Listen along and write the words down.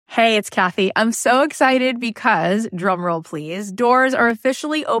Hey, it's Kathy. I'm so excited because, drumroll please, doors are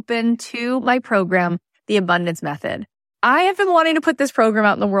officially open to my program, The Abundance Method. I have been wanting to put this program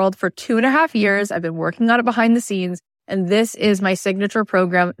out in the world for 2.5 years. I've been working on it behind the scenes, and this is my signature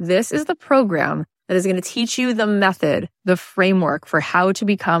program. This is the program that is going to teach you the method, the framework for how to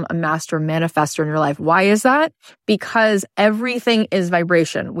become a master manifestor in your life. Why is that? Because everything is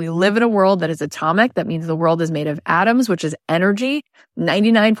vibration. We live in a world that is atomic. That means the world is made of atoms, which is energy.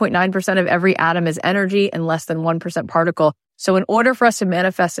 99.9% of every atom is energy and less than 1% particle. So in order for us to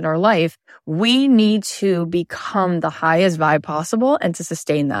manifest in our life, we need to become the highest vibe possible and to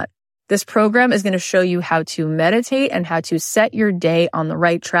sustain that. This program is going to show you how to meditate and how to set your day on the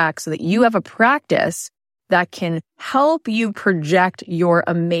right track so that you have a practice that can help you project your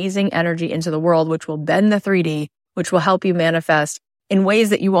amazing energy into the world, which will bend the 3D, which will help you manifest in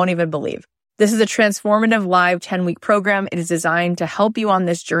ways that you won't even believe. This is a transformative live 10-week program. It is designed to help you on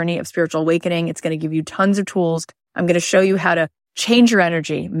this journey of spiritual awakening. It's going to give you tons of tools. I'm going to show you how to change your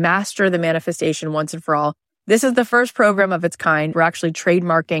energy, master the manifestation once and for all. This is the first program of its kind. We're actually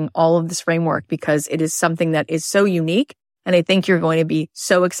trademarking all of this framework because it is something that is so unique, and I think you're going to be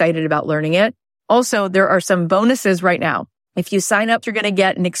so excited about learning it. Also, there are some bonuses right now. If you sign up, you're going to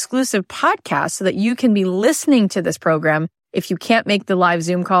get an exclusive podcast so that you can be listening to this program. If you can't make the live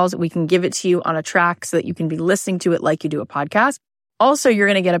Zoom calls, we can give it to you on a track so that you can be listening to it like you do a podcast. Also, you're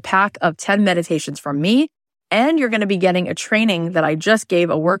going to get a pack of 10 meditations from me. And you're going to be getting a training that I just gave,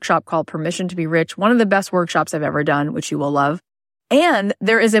 a workshop called Permission to be Rich, one of the best workshops I've ever done, which you will love. And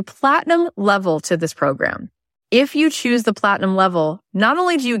there is a platinum level to this program. If you choose the platinum level, not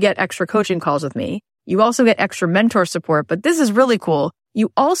only do you get extra coaching calls with me, you also get extra mentor support, but this is really cool. You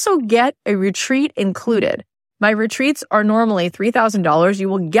also get a retreat included. My retreats are normally $3,000. You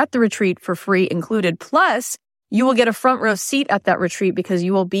will get the retreat for free included. Plus, you will get a front row seat at that retreat because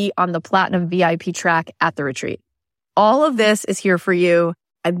you will be on the platinum VIP track at the retreat. All of this is here for you.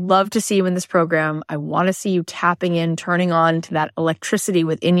 I'd love to see you in this program. I want to see you tapping in, turning on to that electricity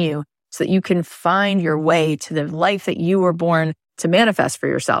within you so that you can find your way to the life that you were born to manifest for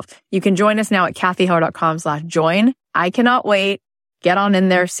yourself. You can join us now at kathyheller.com/join. I cannot wait. Get on in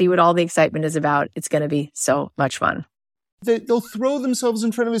there, see what all the excitement is about. It's going to be so much fun. They'll throw themselves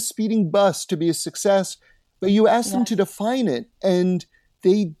in front of a speeding bus to be a success, but you ask them to define it, and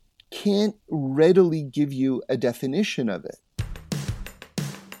they can't readily give you a definition of it.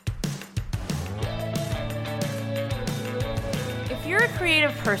 If you're a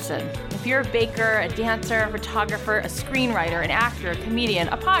creative person, if you're a baker, a dancer, a photographer, a screenwriter, an actor, a comedian,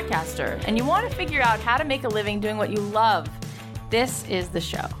 a podcaster, and you want to figure out how to make a living doing what you love, this is the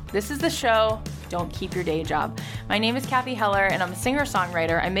show. This is the show. Don't keep your day job. My name is Kathy Heller, and I'm a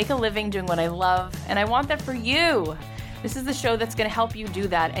singer-songwriter. I make a living doing what I love, and I want that for you. This is the show that's going to help you do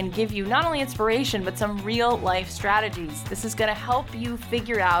that and give you not only inspiration, but some real-life strategies. This is going to help you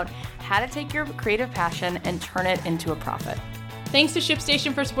figure out how to take your creative passion and turn it into a profit. Thanks to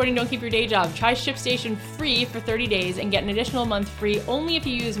ShipStation for supporting Don't Keep Your Day Job. Try ShipStation free for 30 days and get an additional month free only if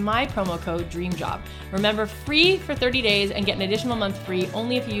you use my promo code DREAMJOB. Remember, free for 30 days and get an additional month free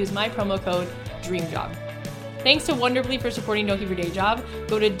only if you use my promo code DREAMJOB. Thanks to Wonderfully for supporting Don't Keep Your Day Job.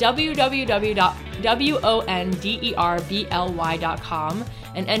 Go to www.wonderbly.com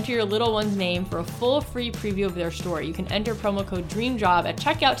and enter your little one's name for a full free preview of their store. You can enter promo code DREAMJOB at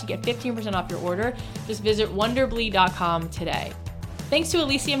checkout to get 15% off your order. Just visit wonderbly.com today. Thanks to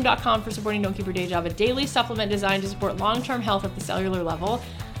Elysium.com for supporting Don't Keep Your Day Job, a daily supplement designed to support long-term health at the cellular level.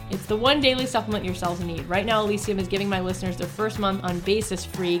 It's the one daily supplement your cells need. Right now, Elysium is giving my listeners their first month on Basis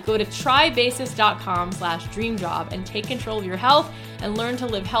free. Go to trybasis.com/dreamjob and take control of your health and learn to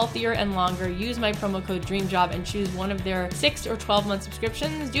live healthier and longer. Use my promo code DREAMJOB and choose one of their 6 or 12-month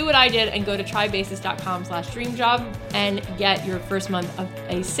subscriptions. Do what I did and go to trybasis.com/dreamjob and get your first month of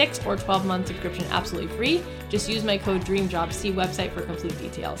a 6 or 12-month subscription absolutely free. Just use my code DREAMJOB. See website for complete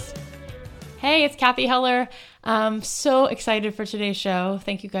details. Hey, it's Kathy Heller. I'm so excited for today's show.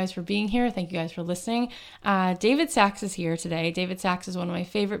 Thank you guys for being here. Thank you guys for listening. David Sachs is here today. David Sachs is one of my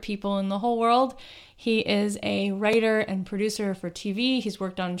favorite people in the whole world. He is a writer and producer for TV. He's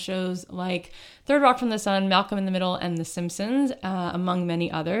worked on shows like Third Rock from the Sun, Malcolm in the Middle, and The Simpsons, among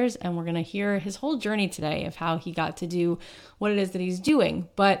many others. And we're going to hear his whole journey today of how he got to do what it is that he's doing.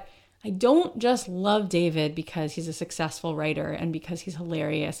 But I don't just love David because he's a successful writer and because he's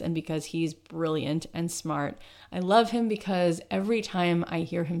hilarious and because he's brilliant and smart. I love him because every time I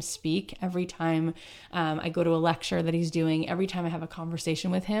hear him speak, every time I go to a lecture that he's doing, every time I have a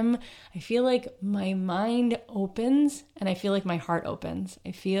conversation with him, I feel like my mind opens and I feel like my heart opens.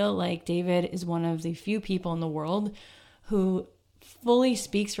 I feel like David is one of the few people in the world who fully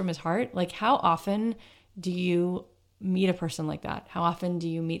speaks from his heart. Like, how often do you meet a person like that? How often do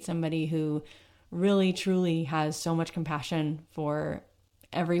you meet somebody who really, truly has so much compassion for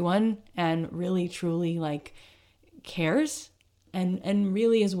everyone and really, truly like cares and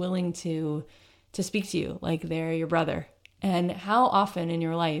really is willing to speak to you like they're your brother? And how often in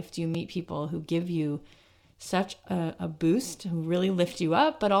your life do you meet people who give you such a boost, who really lift you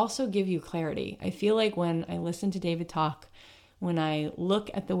up, but also give you clarity? I feel like when I listen to David talk, when I look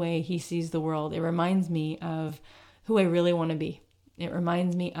at the way he sees the world, it reminds me of who I really want to be. It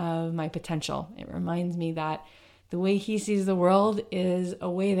reminds me of my potential. It reminds me that the way he sees the world is a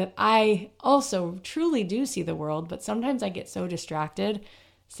way that I also truly do see the world, but sometimes I get so distracted.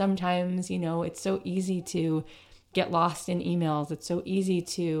 Sometimes, it's so easy to get lost in emails. It's so easy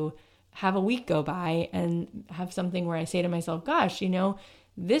to have a week go by and have something where I say to myself, gosh,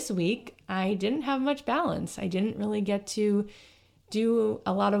 this week I didn't have much balance. I didn't really get to do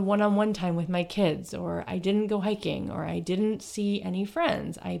a lot of one-on-one time with my kids, or I didn't go hiking, or I didn't see any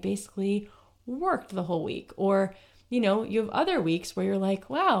friends. I basically worked the whole week. Or, you have other weeks where you're like,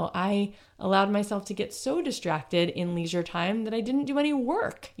 wow, I allowed myself to get so distracted in leisure time that I didn't do any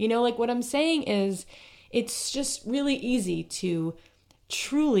work. Like what I'm saying is it's just really easy to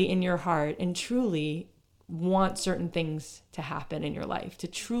truly in your heart and truly want certain things to happen in your life, to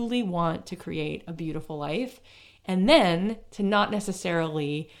truly want to create a beautiful life, and then to not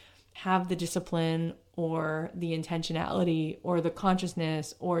necessarily have the discipline or the intentionality or the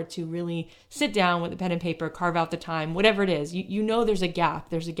consciousness, or to really sit down with a pen and paper, carve out the time, whatever it is. There's a gap.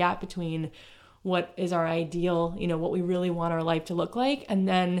 There's a gap between what is our ideal, what we really want our life to look like, and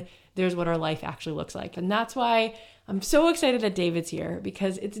then there's what our life actually looks like. And that's why I'm so excited that David's here,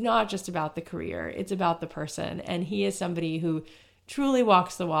 because it's not just about the career, it's about the person. And he is somebody who truly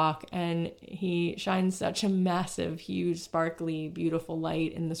walks the walk, and he shines such a massive, huge, sparkly, beautiful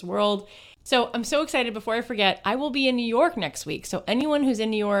light in this world. So I'm so excited. Before I forget, I will be in New York next week. So anyone who's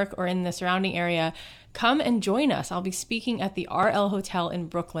in New York or in the surrounding area, come and join us. I'll be speaking at the RL Hotel in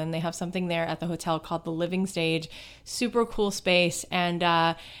Brooklyn. They have something there at the hotel called The Living Stage. Super cool space. And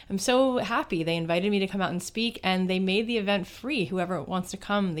I'm so happy. They invited me to come out and speak, and they made the event free. Whoever wants to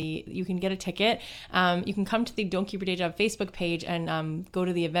come, you can get a ticket. You can come to the Don't Keep Your Day Job Facebook page and go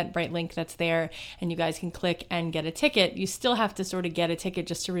to the Eventbrite link that's there, and you guys can click and get a ticket. You still have to sort of get a ticket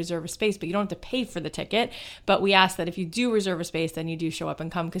just to reserve a space, but you don't have to pay for the ticket. But we ask that if you do reserve a space, then you do show up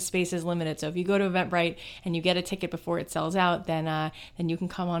and come, because space is limited. So if you go to Eventbrite and you get a ticket before it sells out, then you can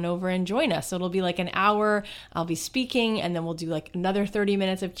come on over and join us. So it'll be like an hour. I'll be speaking, and then we'll do like another 30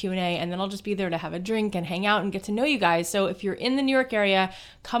 minutes of Q&A, and then I'll just be there to have a drink and hang out and get to know you guys. So if you're in the New York area,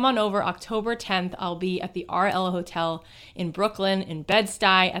 come on over. October 10th, I'll be at the RL Hotel in Brooklyn, in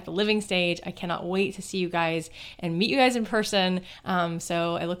Bed-Stuy, at the Living Stage. I cannot wait to see you guys and meet you guys in person.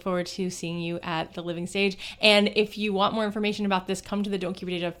 So I look forward to seeing you at the Living Stage. And if you want more information about this, come to the Don't Keep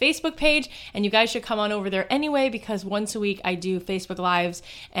Your Day Job Facebook page, and you guys should come on over there anyway, because once a week I do Facebook Lives,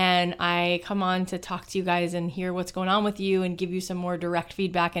 and I come on to talk to you guys and hear what's going on with you and give you some more direct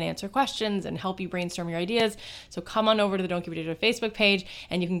feedback and answer questions and help you brainstorm your ideas. So come on over to the Don't Keep Your Day Job Facebook page,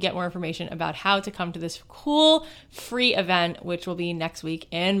 and you can get more information about how to come to this cool free event, which will be next week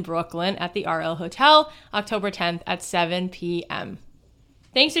in Brooklyn at the RL Hotel, October 10th at 7 p.m.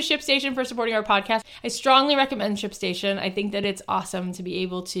 Thanks to ShipStation for supporting our podcast. I strongly recommend ShipStation. I think that it's awesome to be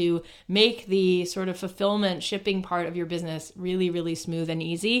able to make the sort of fulfillment shipping part of your business really, really smooth and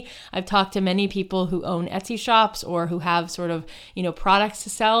easy. I've talked to many people who own Etsy shops or who have sort of, products to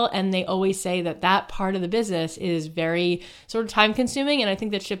sell, and they always say that that part of the business is very sort of time consuming. And I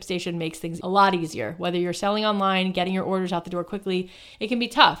think that ShipStation makes things a lot easier. Whether you're selling online, getting your orders out the door quickly, it can be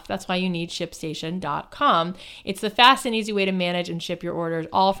tough. That's why you need ShipStation.com. It's the fast and easy way to manage and ship your orders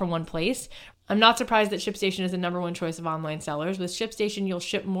all from one place. I'm not surprised that ShipStation is the number one choice of online sellers. With ShipStation, you'll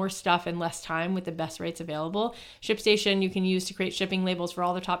ship more stuff in less time with the best rates available. ShipStation you can use to create shipping labels for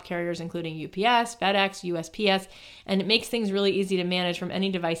all the top carriers, including UPS, FedEx, USPS, and it makes things really easy to manage from any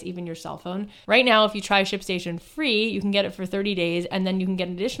device, even your cell phone. Right now, if you try ShipStation free, you can get it for 30 days, and then you can get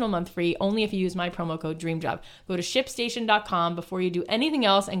an additional month free only if you use my promo code DREAMJOB. Go to ShipStation.com before you do anything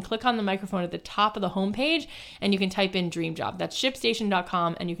else and click on the microphone at the top of the homepage, and you can type in DREAMJOB. That's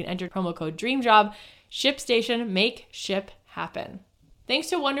ShipStation.com, and you can enter promo code DREAMJOB. ShipStation, make ship happen. Thanks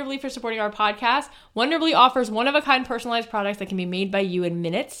to Wonderfully for supporting our podcast. Wonderfully offers one-of-a-kind personalized products that can be made by you in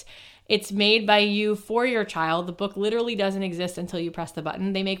minutes. It's made by you for your child. The book literally doesn't exist until you press the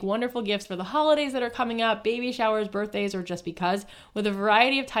button. They make wonderful gifts for the holidays that are coming up, baby showers, birthdays, or just because. With a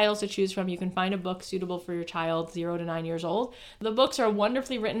variety of titles to choose from, you can find a book suitable for your child 0 to 9 years old. The books are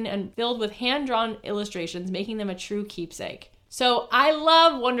wonderfully written and filled with hand-drawn illustrations, making them a true keepsake. So I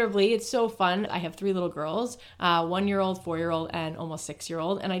love Wonderbly. It's so fun. I have 3 little girls, 1-year-old, 4-year-old, and almost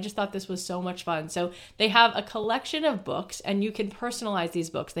 6-year-old. And I just thought this was so much fun. So they have a collection of books and you can personalize these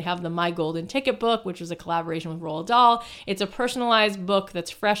books. They have the My Golden Ticket book, which was a collaboration with Roald Dahl. It's a personalized book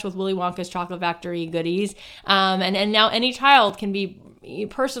that's fresh with Willy Wonka's Chocolate Factory goodies. And now any child can be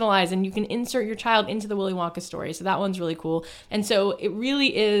personalized and you can insert your child into the Willy Wonka story. So that one's really cool. And so it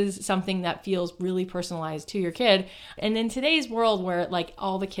really is something that feels really personalized to your kid. And in today's world where like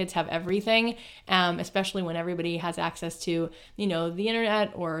all the kids have everything, especially when everybody has access to, the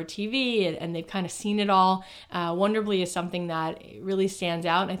internet or TV and they've kind of seen it all, Wonderbly is something that really stands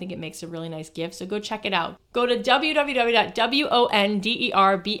out. And I think it makes a really nice gift. So go check it out. Go to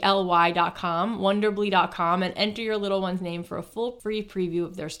www.wonderbly.com, Wonderbly.com, and enter your little one's name for a full free preview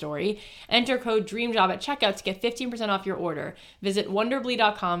of their story. Enter code DREAMJOB at checkout to get 15% off your order. Visit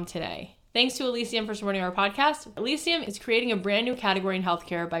Wonderbly.com today. Thanks to Elysium for supporting our podcast. Elysium is creating a brand new category in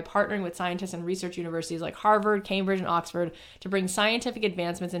healthcare by partnering with scientists and research universities like Harvard, Cambridge, and Oxford to bring scientific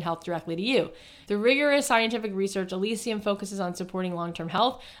advancements in health directly to you. Through rigorous scientific research, Elysium focuses on supporting long-term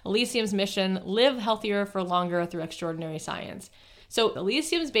health. Elysium's mission, live healthier for longer through extraordinary science. So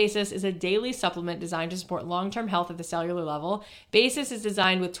Elysium's Basis is a daily supplement designed to support long-term health at the cellular level. Basis is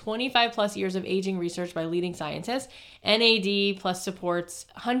designed with 25 plus years of aging research by leading scientists. NAD plus supports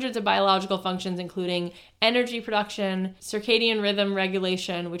hundreds of biological functions, including energy production, circadian rhythm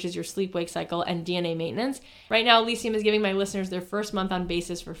regulation, which is your sleep-wake cycle, and DNA maintenance. Right now, Elysium is giving my listeners their first month on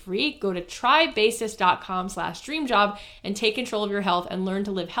Basis for free. Go to trybasis.com/dreamjob and take control of your health and learn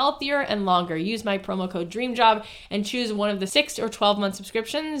to live healthier and longer. Use my promo code DREAMJOB and choose one of the 6 or 12-month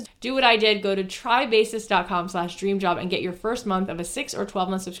subscriptions. Do what I did. Go to trybasis.com/dreamjob and get your first month of a 6 or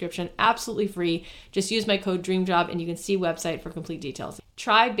 12-month subscription absolutely free. Just use my code DREAMJOB and you can see website for complete details.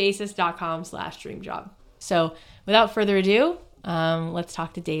 Trybasis.com/dreamjob. So without further ado, let's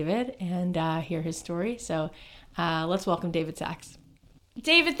talk to David and hear his story. So let's welcome David Sachs.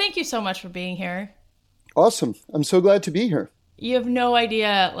 David, thank you so much for being here. Awesome. I'm so glad to be here. You have no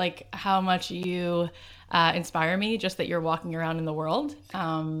idea how much you inspire me, just that you're walking around in the world.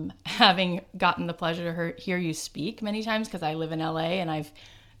 Having gotten the pleasure to hear you speak many times because I live in LA and I've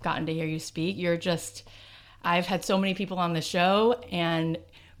gotten to hear you speak. I've had so many people on the show, and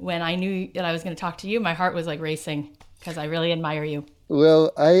when I knew that I was going to talk to you, my heart was racing because I really admire you.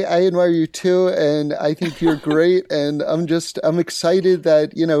 Well, I admire you too, and I think you're great, and I'm excited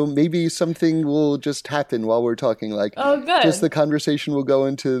that, maybe something will just happen while we're talking. Oh, good. Just the conversation will go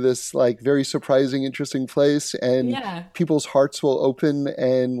into this very surprising, interesting place, and people's hearts will open,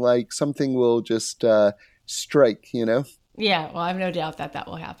 and something will just strike, Yeah, well, I have no doubt that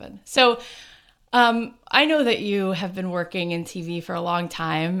will happen. So I know that you have been working in TV for a long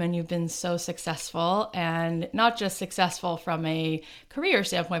time and you've been so successful, and not just successful from a career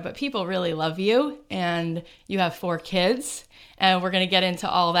standpoint, but people really love you, and you have 4 kids, and we're going to get into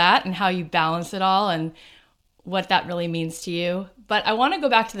all that and how you balance it all and what that really means to you. But I want to go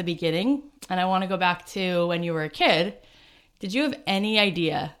back to the beginning, and I want to go back to when you were a kid. Did you have any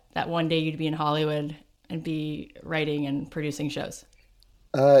idea that one day you'd be in Hollywood and be writing and producing shows?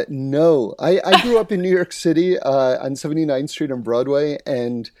 No, I grew up in New York City, on 79th Street on Broadway.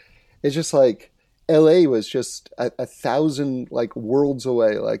 And it's just LA was just a 1,000 worlds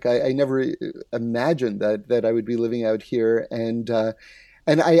away. I never imagined that I would be living out here. And I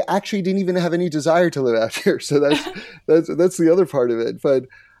actually didn't even have any desire to live out here. So that's the other part of it. But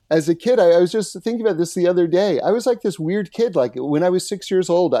as a kid, I was just thinking about this the other day. I was this weird kid. When I was 6 years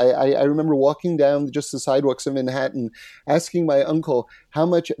old, I remember walking down just the sidewalks of Manhattan, asking my uncle how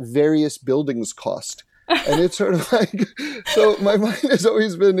much various buildings cost. And it's sort of so my mind has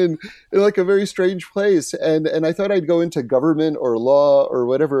always been in a very strange place. And I thought I'd go into government or law or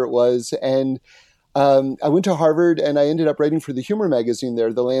whatever it was. And I went to Harvard and I ended up writing for the humor magazine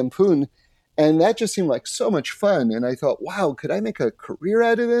there, The Lampoon. And that just seemed like so much fun. And I thought, wow, could I make a career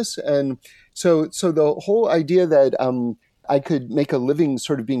out of this? And so the whole idea that I could make a living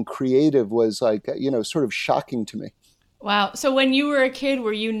sort of being creative was sort of shocking to me. Wow. So when you were a kid,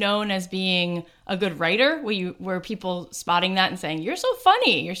 were you known as being a good writer? Were people spotting that and saying, you're so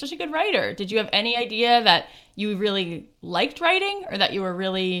funny, you're such a good writer? Did you have any idea that you really liked writing or that you were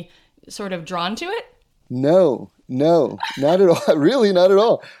really sort of drawn to it? No, not at all. Really, not at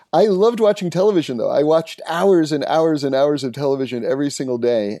all. I loved watching television, though. I watched hours and hours and hours of television every single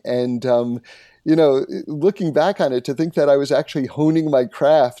day. And, looking back on it, to think that I was actually honing my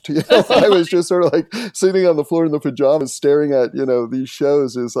craft, I was just sort of sitting on the floor in the pajamas staring at, these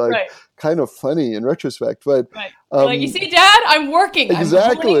shows is kind of funny in retrospect. But you see, Dad, I'm working.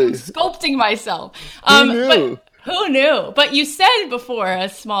 Exactly. I'm sculpting myself. Who knew? Who knew? But you said before, a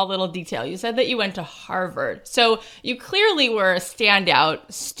small little detail, you said that you went to Harvard. So you clearly were a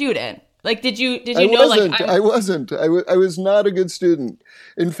standout student. Like, did you know, like, I wasn't. I was not a good student.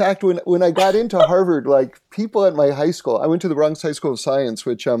 In fact, when I got into Harvard, like people at my high school, I went to the Bronx High School of Science,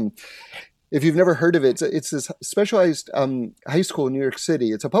 which, if you've never heard of it, it's this specialized high school in New York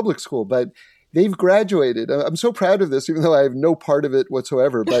City. It's a public school, but they've graduated. I'm so proud of this, even though I have no part of it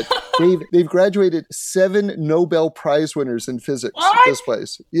whatsoever. But they've graduated 7 Nobel Prize winners in physics at this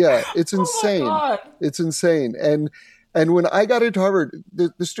place. Yeah, it's insane. Oh it's insane. And when I got into Harvard,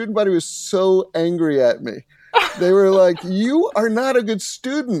 the student body was so angry at me. They were like, "You are not a good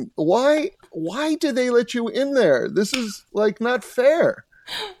student. Why did they let you in there? This is like not fair."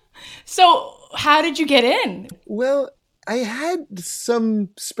 So how did you get in? Well, I had some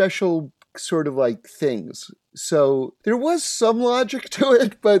special sort of like things. So there was some logic to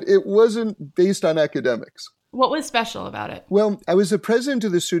it, but it wasn't based on academics. What was special about it? Well, I was the president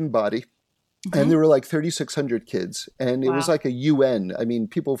of the student body, and there were like 3,600 kids, and it was like a UN. I mean,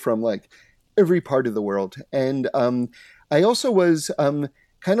 people from like every part of the world. And I also was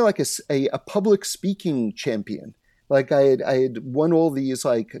kind of like a public speaking champion. Like I had won all these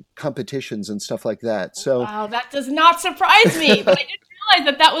like competitions and stuff like that. So wow, that does not surprise me. But I didn't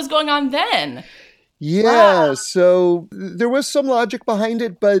realize that was going on then. Yeah, wow. So there was some logic behind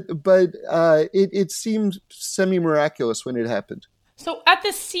it, but it seemed semi-miraculous when it happened. So at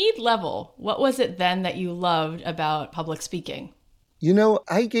the seed level, what was it then that you loved about public speaking? You know,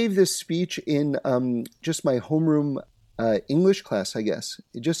 I gave this speech in just my homeroom English class, I guess,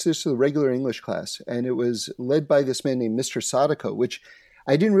 just a regular English class. And it was led by this man named Mr. Sadako, which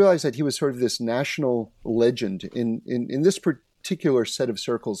I didn't realize that he was sort of this national legend in this particular set of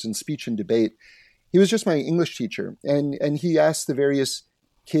circles in speech and debate. He was just my English teacher. And he asked the various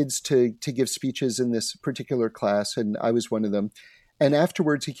kids to give speeches in this particular class, and I was one of them. And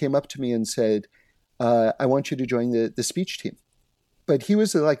afterwards, he came up to me and said, I want you to join the speech team. But he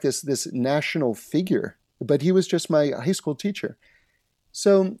was like this national figure, but he was just my high school teacher.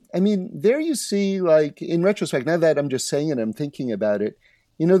 So, I mean, there you see, like, in retrospect, now that I'm just saying it, I'm thinking about it,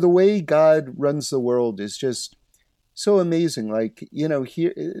 you know, the way God runs the world is just so amazing. Like, you know,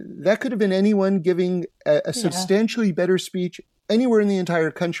 here, that could have been anyone giving a substantially better speech anywhere in the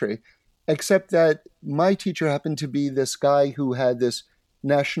entire country, except that my teacher happened to be this guy who had this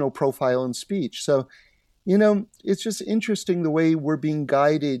national profile and speech. So, you know, it's just interesting the way we're being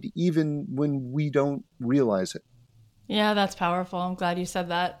guided even when we don't realize it. Yeah, that's powerful. I'm glad you said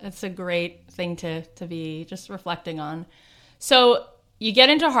that. It's a great thing to be just reflecting on. So you get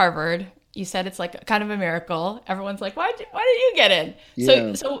into Harvard. You said it's like kind of a miracle. Everyone's like, why did you get in?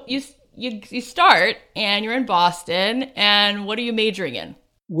 Yeah. So you start and you're in Boston. And what are you majoring in?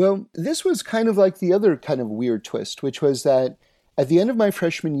 Well, this was kind of like the other kind of weird twist, which was that at the end of my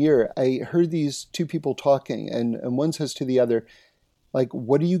freshman year, I heard these two people talking, and one says to the other, like,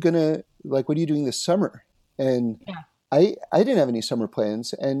 what are you doing this summer? And I didn't have any summer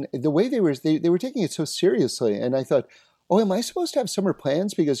plans. And the way they were taking it so seriously. And I thought, oh, am I supposed to have summer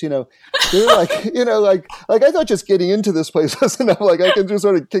plans? Because, you know, they're like, you know, like I thought just getting into this place was enough. Like I can just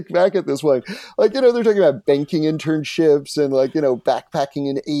sort of kick back at this point. Like, you know, they're talking about banking internships and like, you know, backpacking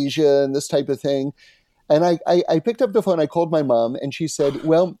in Asia and this type of thing. And I picked up the phone, I called my mom, and she said,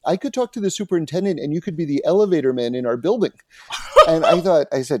 well, I could talk to the superintendent and you could be the elevator man in our building. And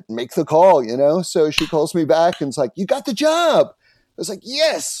I said, make the call, you know? So she calls me back and it's like, you got the job. I was like,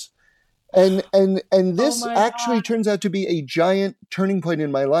 yes. And this actually turns out to be a giant turning point in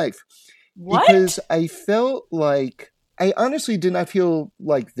my life. What? Because I felt like, I honestly did not feel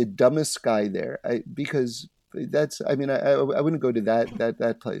like the dumbest guy there. Because that's, I mean, I wouldn't go to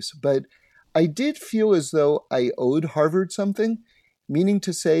that place. But I did feel as though I owed Harvard something, meaning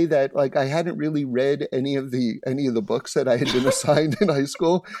to say that like I hadn't really read any of the books that I had been assigned in high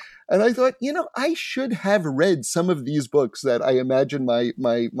school. And I thought, you know, I should have read some of these books that I imagine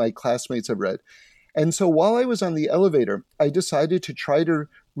my classmates have read. And so while I was on the elevator, I decided to try to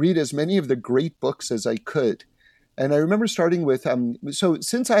read as many of the great books as I could. And I remember starting with, so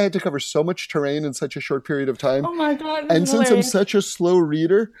since I had to cover so much terrain in such a short period of time, oh my God, and since I'm such a slow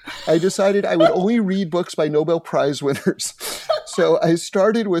reader, I decided I would only read books by Nobel Prize winners. So I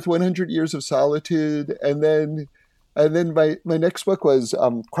started with 100 Years of Solitude, and then my next book was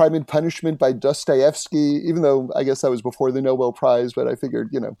Crime and Punishment by Dostoevsky, even though I guess that was before the Nobel Prize, but I figured,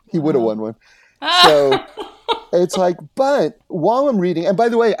 you know, he would have won one. So it's like, but while I'm reading, and by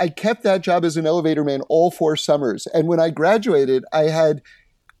the way, I kept that job as an elevator man all 4 summers. And when I graduated, I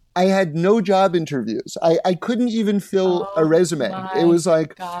had no job interviews. I couldn't even fill a resume. It was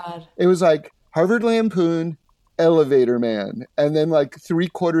like, God. it was like Harvard Lampoon, elevator man. And then like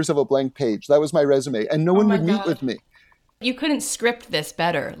 3/4 of a blank page. That was my resume. And no one would meet with me. You couldn't script this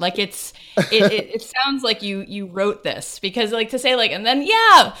better. Like it sounds like you wrote this, because like to say like, and then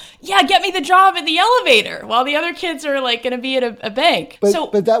yeah, get me the job in the elevator while the other kids are like going to be at a bank.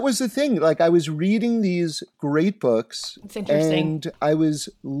 But that was the thing. Like I was reading these great books, it's interesting, and I was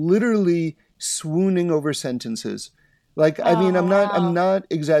literally swooning over sentences. Like, I mean, I'm not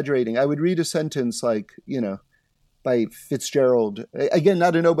exaggerating. I would read a sentence like, by Fitzgerald. Again,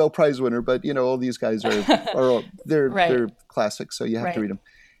 not a Nobel Prize winner, but all these guys they're right. They're classics, so you have to read them.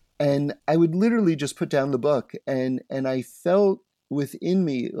 And I would literally just put down the book, and I felt within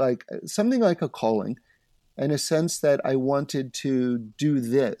me like something like a calling, and a sense that I wanted to do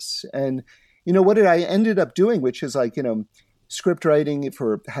this. And what did I ended up doing, which is like script writing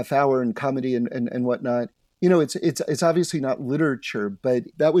for half hour and comedy and whatnot. It's obviously not literature, but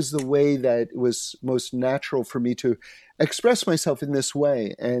that was the way that it was most natural for me to express myself in this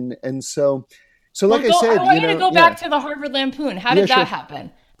way. And so like I said, I want you to go back to the Harvard Lampoon. How did that happen?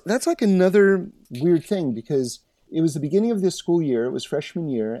 That's like another weird thing, because it was the beginning of this school year. It was freshman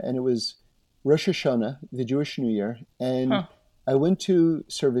year, and it was Rosh Hashanah, the Jewish New Year. And I went to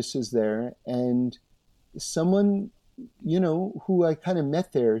services there, and someone who I kind of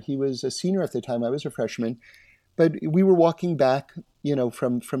met there. He was a senior at the time. I was a freshman. But we were walking back,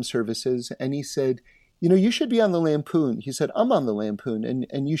 from services, and he said, you should be on the Lampoon. He said, I'm on the Lampoon,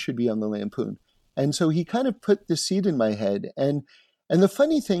 and you should be on the Lampoon. And so he kind of put the seed in my head. And the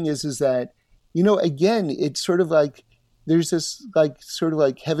funny thing is that, again, it's sort of like there's this like sort of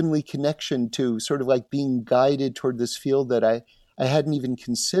like heavenly connection to sort of like being guided toward this field that I hadn't even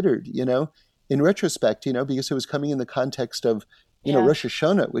considered, in retrospect, because it was coming in the context of, Rosh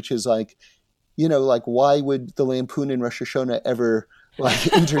Hashanah, which is like, like why would the Lampoon and Rosh Hashanah ever like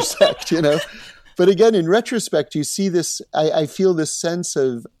intersect, But again, in retrospect, you see this, I feel this sense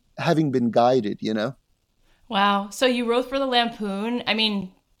of having been guided, Wow. So you wrote for the Lampoon. I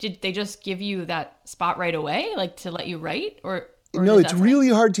mean, did they just give you that spot right away, like to let you write? Or no, it's really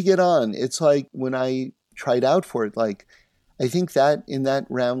hard to get on. It's like when I tried out for it, like I think that in that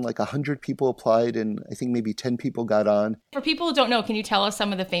round, like 100 people applied, and I think maybe 10 people got on. For people who don't know, can you tell us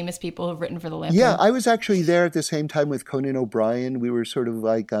some of the famous people who've written for the Lampoon? Yeah, I was actually there at the same time with Conan O'Brien. We were sort of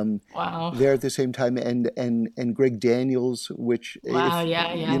like there at the same time, and Greg Daniels, which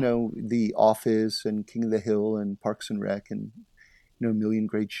The Office and King of the Hill and Parks and Rec and a million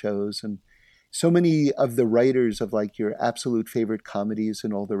great shows, and so many of the writers of like your absolute favorite comedies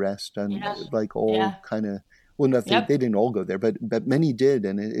and all the rest, and like all kind of. Well, no, they didn't all go there, but many did,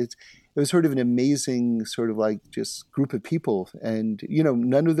 and it was sort of an amazing sort of like just group of people, and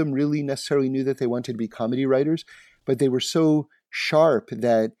none of them really necessarily knew that they wanted to be comedy writers, but they were so sharp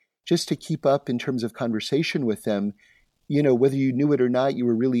that just to keep up in terms of conversation with them, whether you knew it or not, you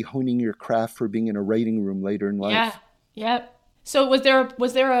were really honing your craft for being in a writing room later in life. Yeah. So was there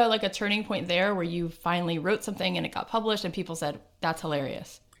a turning point there where you finally wrote something and it got published and people said that's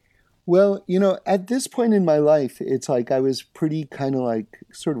hilarious? Well, at this point in my life, it's like I was pretty kind of like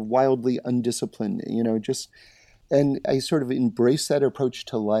sort of wildly undisciplined, and I sort of embraced that approach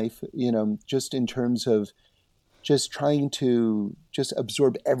to life, just in terms of just trying to just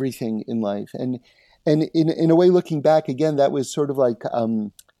absorb everything in life. And in a way, looking back again, that was sort of like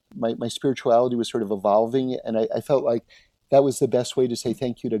my spirituality was sort of evolving. And I felt like that was the best way to say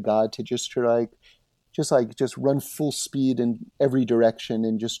thank you to God, to just run full speed in every direction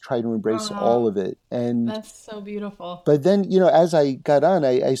and just try to embrace all of it. And that's so beautiful. But then, as I got on,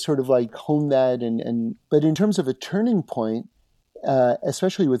 I sort of like honed that. But in terms of a turning point,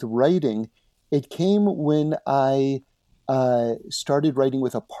 especially with writing, it came when I started writing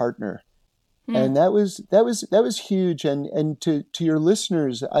with a partner. And that was huge. And to your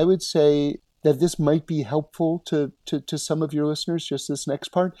listeners, I would say that this might be helpful to some of your listeners, just this next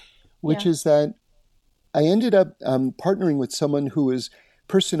part, which is that I ended up partnering with someone who was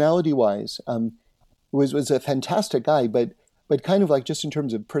personality-wise was a fantastic guy, but kind of like just in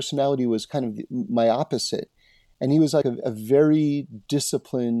terms of personality was kind of my opposite. And he was like a very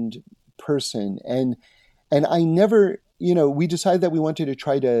disciplined person. And I never, we decided that we wanted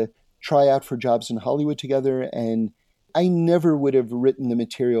to try out for jobs in Hollywood together. And I never would have written the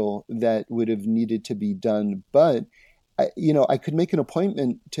material that would have needed to be done. But I could make an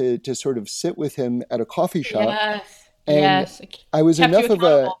appointment to sort of sit with him at a coffee shop. Yes. I was enough of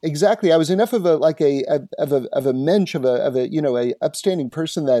a mensch of a upstanding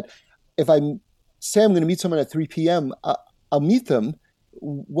person that if I say I'm going to meet someone at 3 p.m., I'll meet them.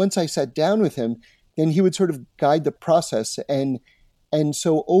 Once I sat down with him, then he would sort of guide the process. And And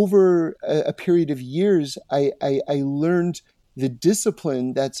so over a period of years, I learned the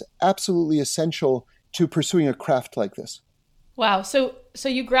discipline that's absolutely essential to pursuing a craft like this. Wow. So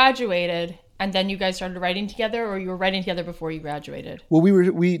you graduated and then you guys started writing together, or you were writing together before you graduated? Well,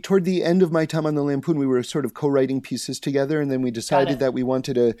 we toward the end of my time on the Lampoon, we were sort of co-writing pieces together, and then we decided that we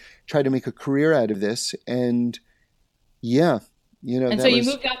wanted to try to make a career out of this. And yeah, And so you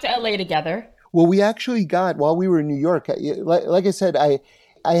moved out to LA together. Well, we actually got, while we were in New York, like I said, I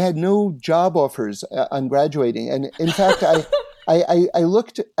had no job offers on graduating. And in fact, I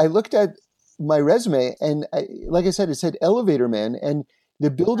looked at my resume, and like I said, it said elevator man, and the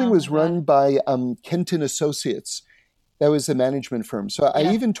building was run by Kenton Associates. That was the management firm. So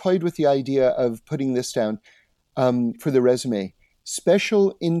I even toyed with the idea of putting this down for the resume.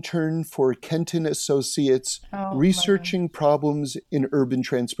 Special intern for Kenton Associates, researching problems in urban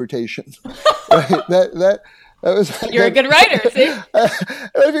transportation. Right? That was. You're a good writer. See? I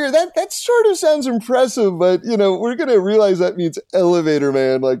figured that sort of sounds impressive, but we're going to realize that means elevator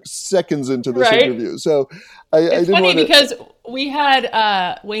man like seconds into this interview. So it's funny because we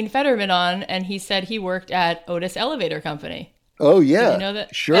had Wayne Fetterman on, and he said he worked at Otis Elevator Company. Oh yeah, did you know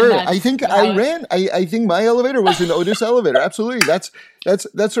that? Sure. I think I think my elevator was an Otis elevator. Absolutely, that's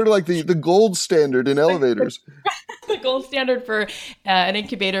sort of like the gold standard in elevators. The gold standard for an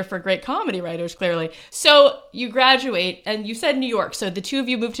incubator for great comedy writers, clearly. So you graduate, and you said New York. So the two of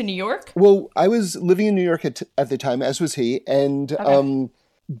you moved to New York? Well, I was living in New York at the time, as was he, and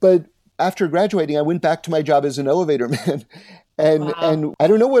but after graduating, I went back to my job as an elevator man. And I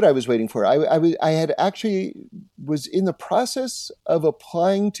don't know what I was waiting for. I had actually was in the process of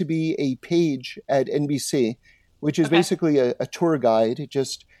applying to be a page at NBC, which is basically a tour guide.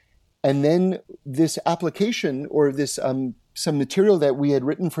 And then this application or this some material that we had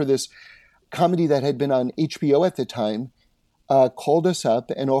written for this comedy that had been on HBO at the time called us up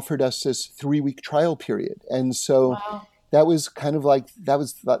and offered us this 3-week trial period. And so that was kind of like that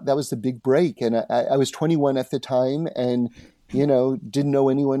was the big break. And I was 21 at the time, and didn't know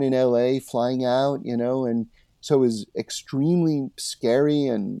anyone in LA, flying out, and so it was extremely scary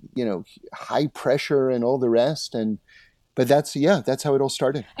and, high pressure and all the rest. But that's how it all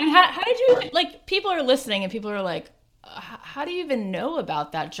started. And how did you, people are listening and people are like, how do you even know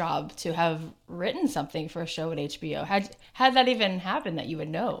about that job to have written something for a show at HBO? Had that even happened that you would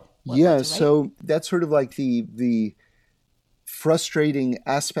know? So that's sort of like the frustrating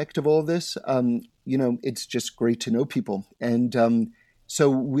aspect of all this. It's just great to know people. And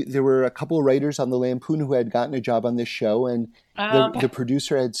there were a couple of writers on the Lampoon who had gotten a job on this show. And the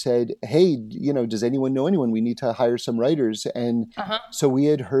producer had said, hey, does anyone know anyone? We need to hire some writers. And so we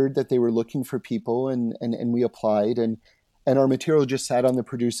had heard that they were looking for people, and we applied. And our material just sat on the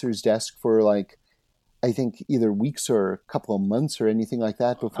producer's desk for I think either weeks or a couple of months or anything like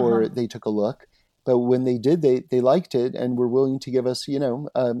that before they took a look. But when they did, they liked it and were willing to give us,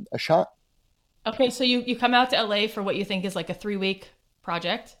 a shot. Okay, so you come out to LA for what you think is like a 3-week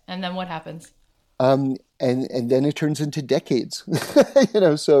project, and then what happens? And then it turns into decades,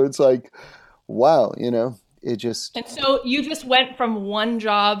 so it's like, wow, it just. And so you just went from one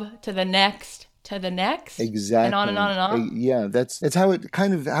job to the next, exactly, and on and on and on. Yeah, that's how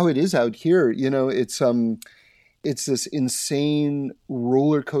it is out here. It's this insane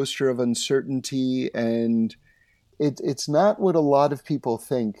roller coaster of uncertainty, and it's not what a lot of people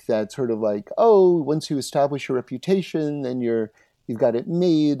think, that sort of like, oh, once you establish your reputation, then you've got it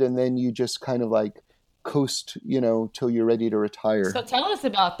made, and then you just kind of like coast, till you're ready to retire. So tell us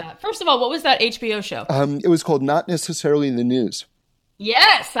about that. First of all, what was that HBO show? It was called Not Necessarily in the News.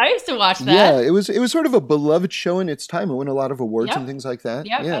 Yes, I used to watch that. Yeah, it was sort of a beloved show in its time. It won a lot of awards and things like that.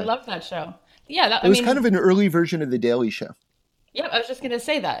 Yeah, I loved that show. Yeah, it was kind of an early version of The Daily Show. Yeah, I was just going to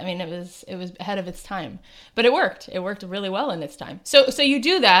say that. I mean, it was ahead of its time, but it worked. It worked really well in its time. So you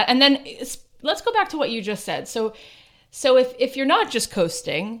do that, and then let's go back to what you just said. So if you're not just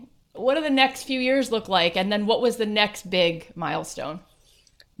coasting, what do the next few years look like? And then what was the next big milestone?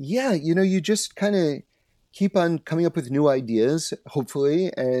 Yeah, you just kind of keep on coming up with new ideas,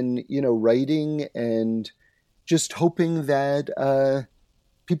 hopefully, and writing and just hoping that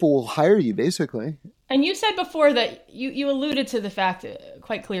people will hire you, basically. And you said before that you alluded to the fact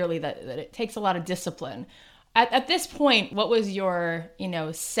quite clearly that it takes a lot of discipline. At this point, what was your,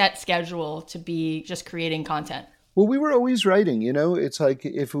 set schedule to be just creating content? Well, we were always writing, it's like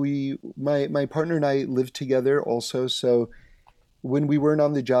my partner and I lived together also. So when we weren't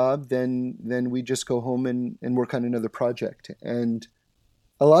on the job, then we just go home and work on another project. And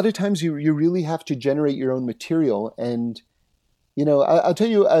a lot of times you really have to generate your own material. And I'll tell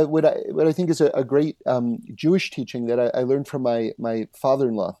you what I think is a great Jewish teaching that I learned from my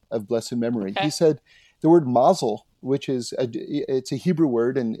father-in-law of blessed memory. Okay. He said the word mazel, which is it's a Hebrew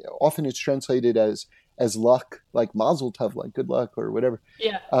word, and often it's translated as luck, like mazel tov, like good luck or whatever.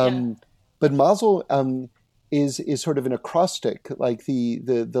 Yeah. But mazel is sort of an acrostic, like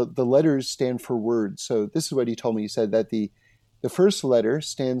the letters stand for words. So this is what he told me. He said that the first letter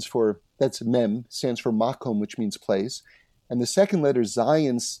that's mem, stands for makom, which means place. And the second letter,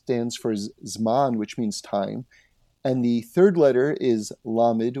 Zion, stands for Zman, which means time. And the third letter is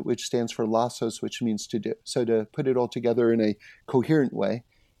Lamed, which stands for Lasos, which means to do. So to put it all together in a coherent way,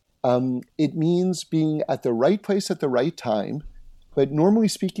 it means being at the right place at the right time. But normally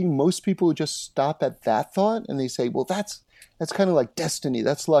speaking, most people just stop at that thought and they say, well, that's kind of like destiny.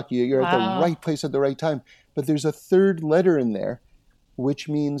 That's luck. You're at the right place at the right time. But there's a third letter in there, which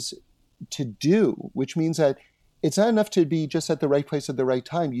means to do, which means that it's not enough to be just at the right place at the right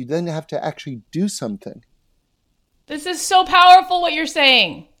time. You then have to actually do something. This is so powerful what you're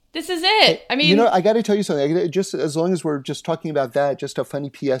saying. This is it. I mean, I got to tell you something. Just as long as we're just talking about that, just a funny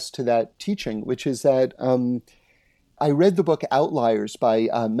PS to that teaching, which is that I read the book Outliers by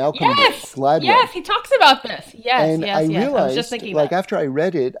Malcolm Gladwell. Yes, he talks about this. And I realized, I was just thinking after I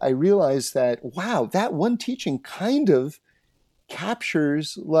read it, I realized that, wow, that one teaching kind of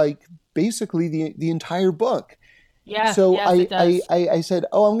captures like basically the entire book. Yeah. So it does. I said,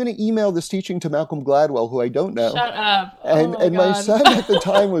 I'm going to email this teaching to Malcolm Gladwell, who I don't know. Shut up. And my son at the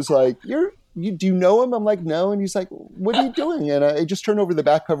time was like, do you know him? I'm like, no. And he's like, what are you doing? And I just turned over the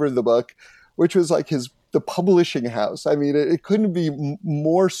back cover of the book, which was like the publishing house. I mean, it couldn't be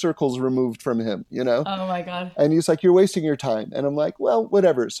more circles removed from him, Oh my God. And he's like, you're wasting your time. And I'm like, well,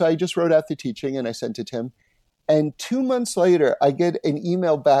 whatever. So I just wrote out the teaching and I sent it to him. And 2 months later, I get an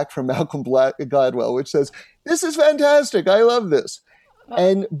email back from Malcolm Gladwell, which says, this is fantastic. I love this.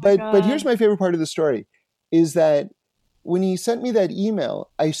 But here's my favorite part of the story is that when he sent me that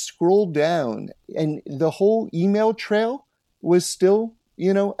email, I scrolled down and the whole email trail was still,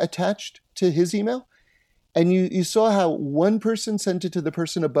 attached to his email. And you saw how one person sent it to the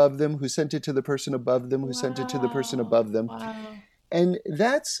person above them, who sent it to the person above them, who sent it to the person above them. Wow. And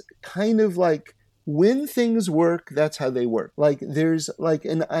that's kind of like, when things work, that's how they work. Like there's like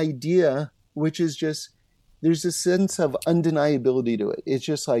an idea, which is just, there's a sense of undeniability to it. It's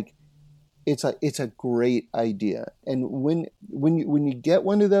just like, it's a great idea. And when you get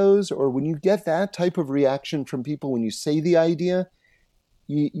one of those, or when you get that type of reaction from people when you say the idea,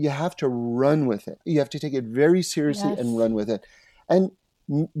 you have to run with it. You have to take it very seriously and run with it. And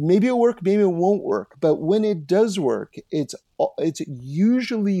maybe it'll work, maybe it won't work. But when it does work, it's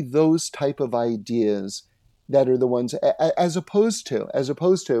usually those type of ideas that are the ones, as opposed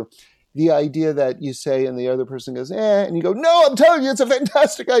to the idea that you say and the other person goes, and you go, no, I'm telling you, it's a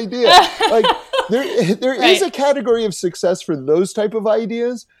fantastic idea. Like there is a category of success for those type of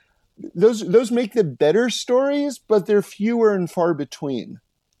ideas. Those make the better stories, but they're fewer and far between.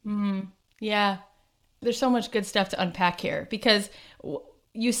 Mm-hmm. Yeah. There's so much good stuff to unpack here because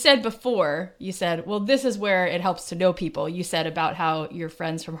you said before, well, this is where it helps to know people. You said about how your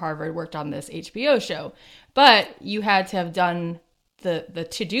friends from Harvard worked on this HBO show, but you had to have done the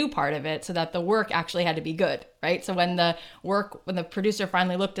to-do part of it so that the work actually had to be good, right? So when the producer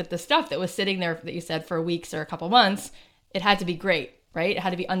finally looked at the stuff that was sitting there that you said for weeks or a couple months, it had to be great, right? It had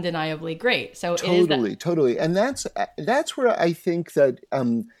to be undeniably great. So totally. And that's where I think that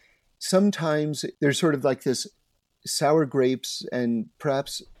sometimes there's sort of like this sour grapes and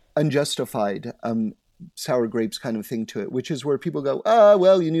perhaps unjustified sour grapes kind of thing to it, which is where people go,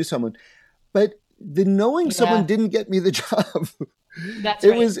 well, you knew someone. But the knowing someone didn't get me the job. That's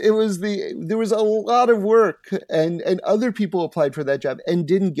right. There was a lot of work and other people applied for that job and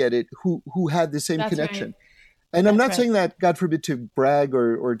didn't get it who had the same connection. Right. And I'm not saying that, God forbid, to brag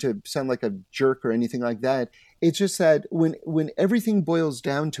or to sound like a jerk or anything like that. It's just that when everything boils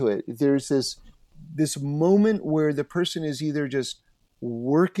down to it, there's this moment where the person is either just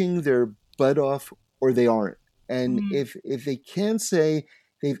working their butt off or they aren't. And if they can't say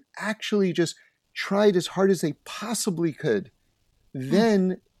they've actually just tried as hard as they possibly could,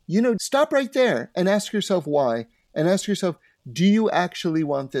 then, stop right there and ask yourself why. And ask yourself, do you actually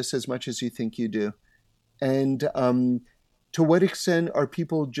want this as much as you think you do? And to what extent are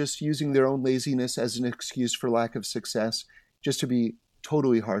people just using their own laziness as an excuse for lack of success, just to be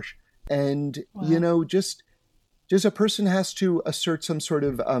totally harsh? And, just a person has to assert some sort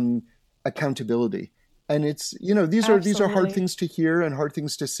of accountability. And it's, these are hard things to hear and hard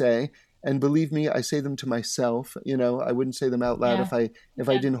things to say. And believe me, I say them to myself. I wouldn't say them out loud if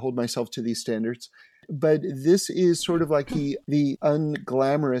I didn't hold myself to these standards. but this is sort of like the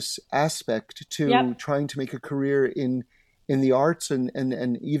unglamorous aspect to trying to make a career in the arts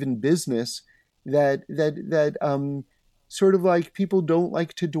and even business that sort of like people don't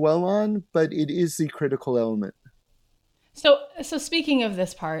like to dwell on, but it is the critical element. So speaking of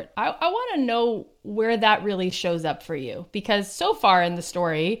this part, I want to know where that really shows up for you, because so far in the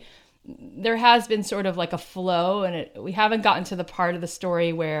story, there has been sort of like a flow, and we haven't gotten to the part of the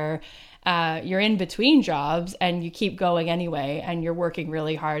story where you're in between jobs and you keep going anyway, and you're working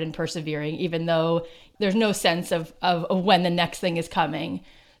really hard and persevering, even though there's no sense of when the next thing is coming.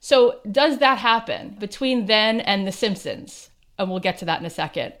 So does that happen between then and The Simpsons? And we'll get to that in a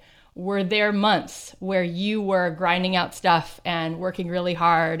second. Were there months where you were grinding out stuff and working really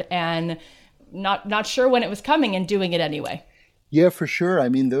hard and not sure when it was coming and doing it anyway? Yeah, for sure. I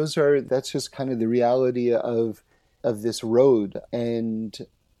mean, that's just kind of the reality of this road. And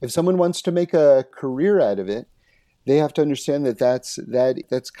if someone wants to make a career out of it, they have to understand that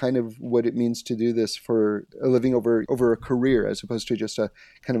that's kind of what it means to do this for a living over a career, as opposed to just a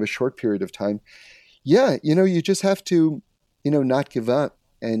kind of a short period of time. Yeah, you just have to, not give up,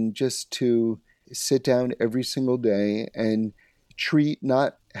 and just to sit down every single day and treat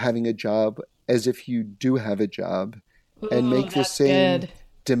not having a job as if you do have a job, and make the same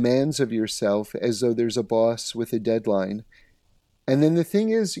demands of yourself as though there's a boss with a deadline. And then the thing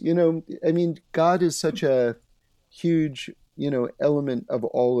is, God is such a huge, element of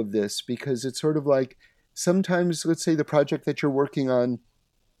all of this, because it's sort of like sometimes, let's say the project that you're working on,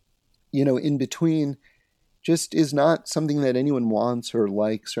 in between just is not something that anyone wants or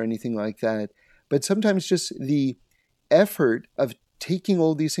likes or anything like that. But sometimes just the effort of taking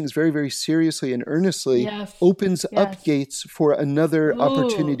all these things very, very seriously and earnestly opens up gates for another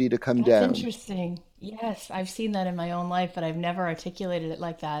opportunity to come down. That's interesting. Yes, I've seen that in my own life, but I've never articulated it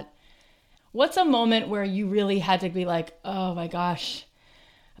like that. What's a moment where you really had to be like, oh my gosh,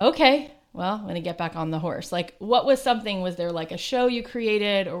 okay, well, I'm going to get back on the horse? Like, what was there like a show you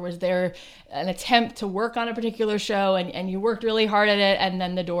created, or was there an attempt to work on a particular show and you worked really hard at it and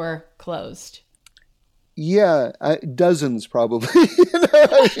then the door closed? Yeah, dozens probably.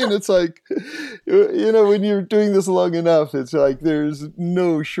 It's like, when you're doing this long enough, it's like there's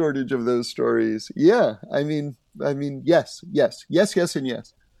no shortage of those stories. Yeah, I mean, yes, and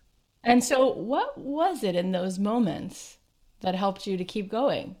yes. And so what was it in those moments that helped you to keep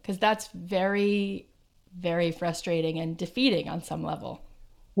going? Because that's very, very frustrating and defeating on some level.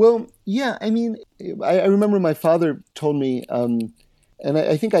 Well, yeah, I remember my father told me, and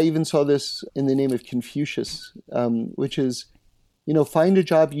I think I even saw this in the name of Confucius, which is, find a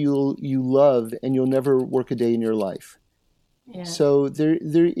job you love and you'll never work a day in your life. Yeah. So there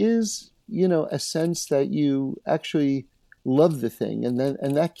is, a sense that you actually love the thing, and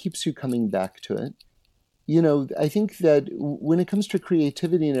that keeps you coming back to it. I think that when it comes to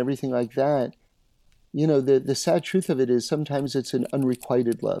creativity and everything like that, the sad truth of it is sometimes it's an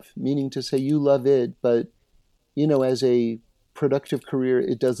unrequited love, meaning to say you love it, but, as a productive career,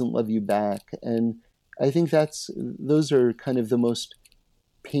 it doesn't love you back. And I think those are kind of the most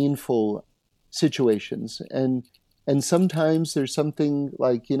painful situations. And sometimes there's something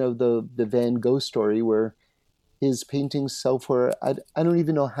like, the Van Gogh story where his paintings sell for, I don't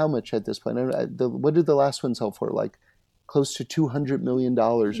even know how much at this point. What did the last one sell for? Like close to $200 million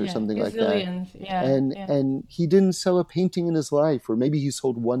or something like that. Yeah, and he didn't sell a painting in his life, or maybe he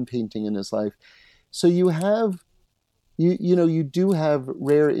sold one painting in his life. So you have, you do have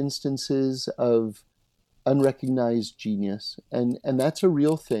rare instances of unrecognized genius, and that's a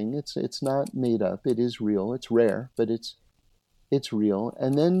real thing. It's not made up. It is real. It's rare, but it's real.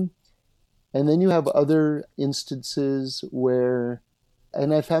 And then you have other instances where,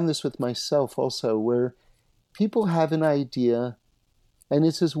 and I found this with myself also, where people have an idea, and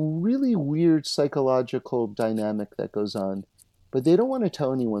it's this really weird psychological dynamic that goes on, but they don't want to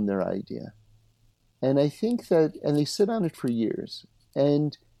tell anyone their idea. And I think that, and they sit on it for years,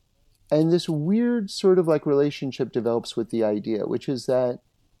 and this weird sort of like relationship develops with the idea, which is that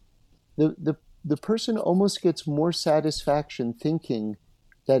the person almost gets more satisfaction thinking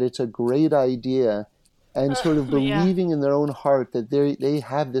that it's a great idea and sort of believing in their own heart that they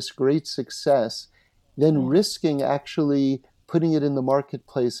have this great success than risking actually putting it in the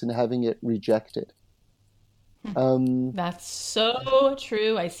marketplace and having it rejected. That's so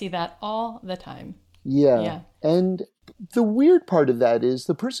true. I see that all the time. Yeah. And the weird part of that is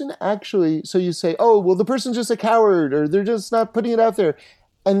the person actually, so you say, oh, well, the person's just a coward, or they're just not putting it out there.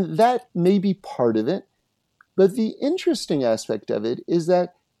 And that may be part of it. But the interesting aspect of it is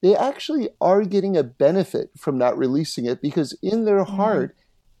that they actually are getting a benefit from not releasing it, because in their heart,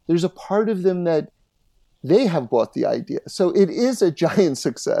 there's a part of them that they have bought the idea. So it is a giant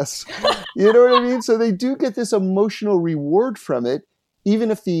success. You know what I mean? So they do get this emotional reward from it, even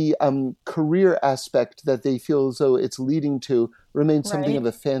if the career aspect that they feel as though it's leading to remains something of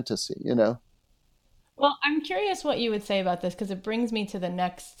a fantasy, you know? Well, I'm curious what you would say about this because it brings me to the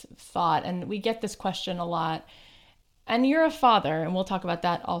next thought. And we get this question a lot. And you're a father, and we'll talk about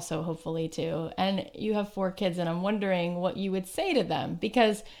that also, hopefully, too. And you have 4 kids, and I'm wondering what you would say to them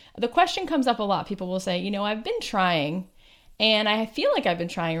because the question comes up a lot. People will say, I've been trying, and I feel like I've been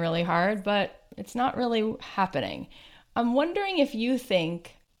trying really hard, but it's not really happening. I'm wondering if you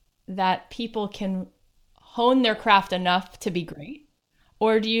think that people can hone their craft enough to be great,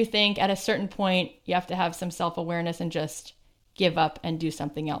 or do you think at a certain point you have to have some self-awareness and just give up and do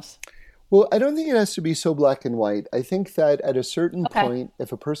something else? Well, I don't think it has to be so black and white. I think that at a certain point,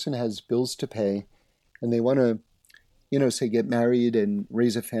 if a person has bills to pay and they want to, say, get married and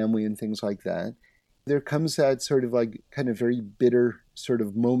raise a family and things like that, there comes that sort of like kind of very bitter sort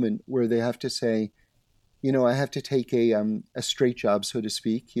of moment where they have to say, I have to take a straight job, so to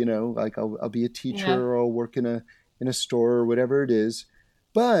speak, like I'll be a teacher or I'll work in a store or whatever it is.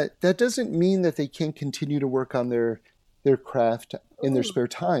 But that doesn't mean that they can't continue to work on their craft in their spare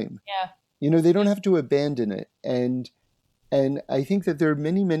time. Yeah. They don't have to abandon it. And I think that there are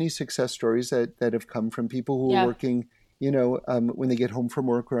many, many success stories that have come from people who are working, when they get home from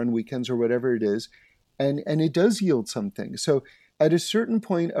work or on weekends or whatever it is. And it does yield something. So at a certain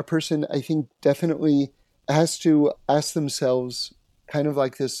point, a person, I think, definitely has to ask themselves kind of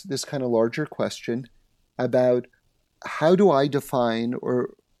like this kind of larger question about how do I define,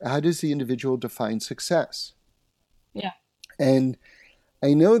 or how does the individual define success? Yeah. And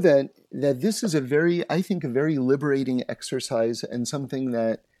I know that this is a very liberating exercise and something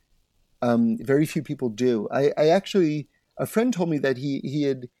that very few people do. I actually, a friend told me that he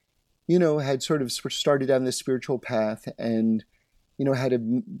had, had sort of started down this spiritual path and, had a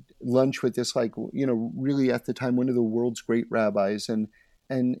lunch with this, like, really at the time, one of the world's great rabbis. And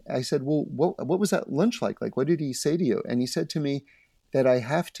I said, well, what was that lunch like? Like, what did he say to you? And he said to me that I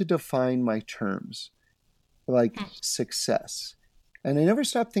have to define my terms, like success. And I never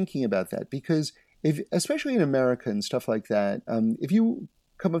stopped thinking about that because especially in America and stuff like that, if you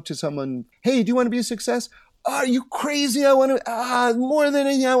come up to someone, hey, do you want to be a success? Oh, are you crazy? I want to, more than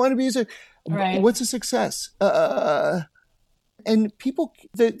anything, I want to be a success. Right. What's a success? And people,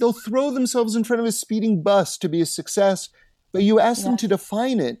 they'll throw themselves in front of a speeding bus to be a success, but you ask them to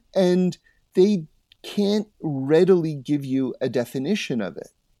define it and they can't readily give you a definition of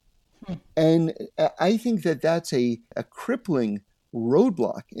it. And I think that that's a crippling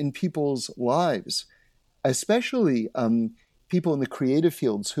roadblock in people's lives, especially people in the creative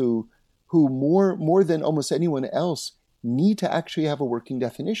fields who more than almost anyone else need to actually have a working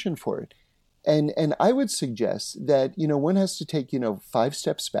definition for it. And I would suggest that, one has to take, 5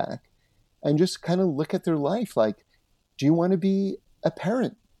 steps back and just kind of look at their life. Like, do you want to be a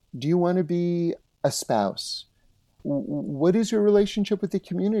parent? Do you want to be a spouse? What is your relationship with the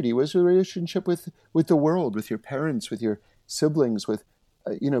community? What is your relationship with the world, with your parents, with your siblings, with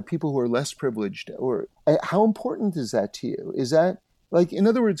people who are less privileged? Or how important is that to you? Is that, like, in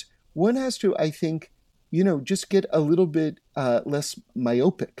other words, one has to, I think, just get a little bit less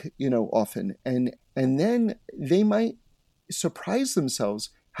myopic, often, and then they might surprise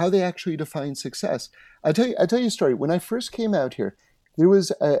themselves how they actually define success. I'll tell you a story. When I first came out here, there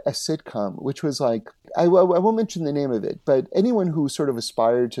was a sitcom, which was like, I won't mention the name of it, but anyone who sort of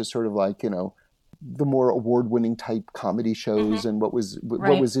aspired to sort of like, the more award-winning type comedy shows and what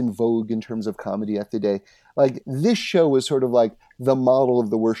was in vogue in terms of comedy at the day, like this show was sort of like the model of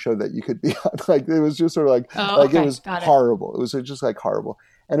the worst show that you could be on. Like it was just sort of like, it was horrible. It was just like horrible.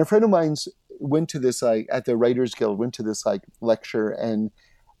 And a friend of mine went to this, like at the Writers Guild, went to this like lecture, and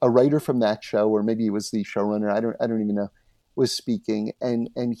a writer from that show, or maybe it was the showrunner, I don't even know, was speaking. And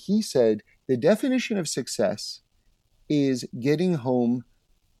he said, the definition of success is getting home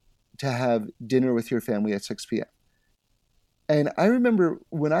to have dinner with your family at 6 p.m. And I remember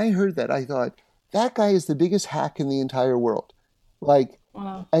when I heard that, I thought, that guy is the biggest hack in the entire world. Like,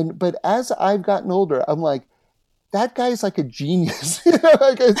 wow. But as I've gotten older, I'm like, that guy's like a genius.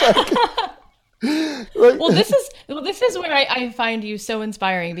 Like, it's like, well, this is where I find you so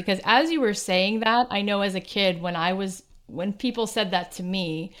inspiring, because as you were saying that, I know as a kid, when people said that to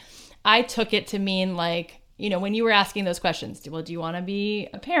me, I took it to mean like, when you were asking those questions, well, do you want to be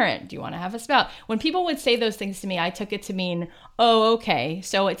a parent? Do you want to have a spouse? When people would say those things to me, I took it to mean, oh, okay,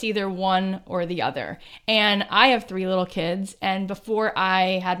 so it's either one or the other. And I have 3 little kids. And before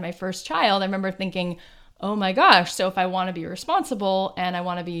I had my first child, I remember thinking, oh my gosh, so if I want to be responsible and I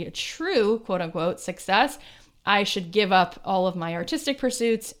want to be a true, quote unquote, success, I should give up all of my artistic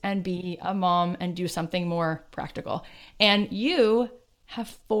pursuits and be a mom and do something more practical. And you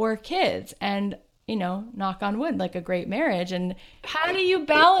have 4 kids and, knock on wood, like a great marriage. And how do you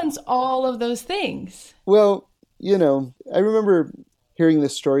balance all of those things? Well, I remember hearing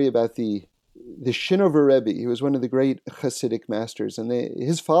this story about the Shinover Rebbe. He was one of the great Hasidic masters, and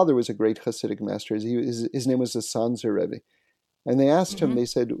his father was a great Hasidic master. His name was the Sanzer Rebbe. And they asked him, they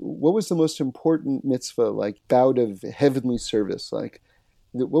said, what was the most important mitzvah, like bout of heavenly service? Like,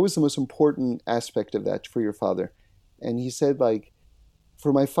 what was the most important aspect of that for your father? And he said, like,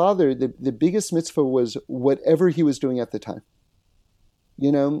 for my father, the biggest mitzvah was whatever he was doing at the time.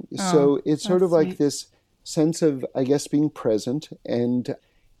 So it's sort of like this sense of, I guess, being present and,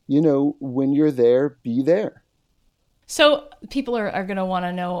 when you're there, be there. So people are going to want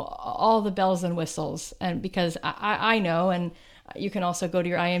to know all the bells and whistles, and because I know, and you can also go to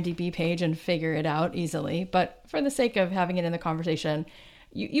your IMDb page and figure it out easily. But for the sake of having it in the conversation,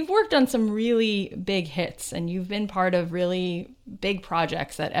 you've worked on some really big hits, and you've been part of really big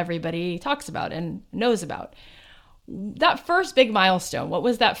projects that everybody talks about and knows about. That first big milestone, what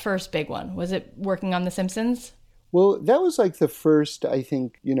was that first big one? Was it working on The Simpsons? Well, that was like the first, I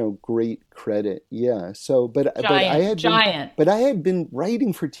think, great credit. Yeah. So, but I had been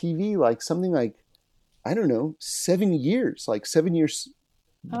writing for TV like something like, I don't know, 7 years, like 7 years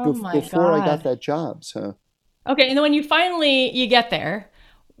before I got that job. So. Okay. And then when you get there,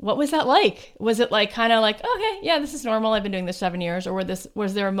 what was that like? Was it like kind of like, okay, yeah, this is normal. I've been doing this 7 years. Or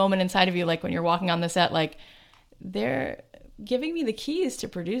was there a moment inside of you, like when you're walking on the set, like they're giving me the keys to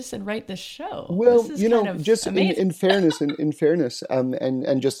produce and write this show? Well, this is just in fairness,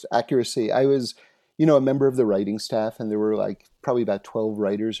 and just accuracy, I was, a member of the writing staff, and there were like probably about 12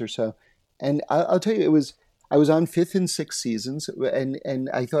 writers or so. And I'll tell you, I was on 5th and 6th seasons, and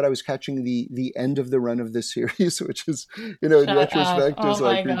I thought I was catching the end of the run of this series, which is, in retrospect, is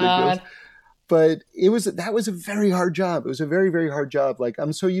like ridiculous. But that was a very hard job. It was a very, very hard job. Like,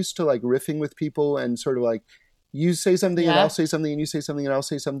 I'm so used to like riffing with people and sort of like, you say something and I'll say something, and you say something and I'll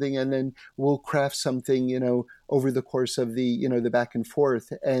say something, and then we'll craft something, over the course of the, the back and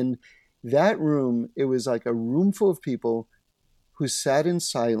forth. And that room, it was like a room full of people who sat in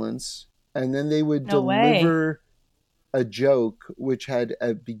silence, and then they would deliver a joke which had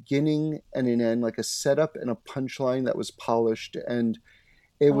a beginning and an end, like a setup and a punchline that was polished. And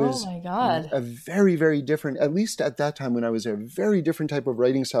it was a very, very different, at least at that time when I was there, very different type of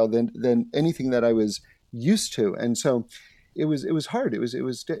writing style than anything that I was used to. And so it was hard. It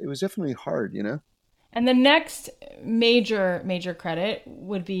was definitely hard, And the next major credit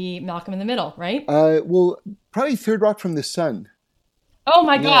would be Malcolm in the Middle, right? Well, probably Third Rock from the Sun. Oh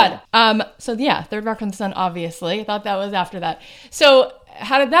my God. So yeah, Third Rock from the Sun, obviously. I thought that was after that. So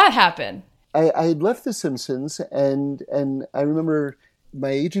how did that happen? I had left The Simpsons, and I remember my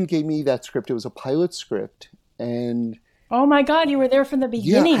agent gave me that script. It was a pilot script, and oh my God, you were there from the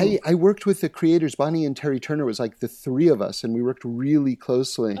beginning. Yeah, I worked with the creators. Bonnie and Terry Turner was like the 3 of us, and we worked really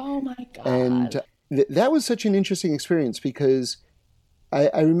closely. Oh my God. And that was such an interesting experience because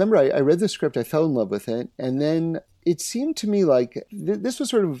I remember I read the script, I fell in love with it, and then it seemed to me like this was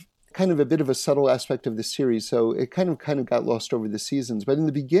sort of kind of a bit of a subtle aspect of the series, so it kind of got lost over the seasons. But in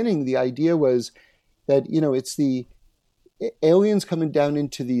the beginning, the idea was that, it's the aliens coming down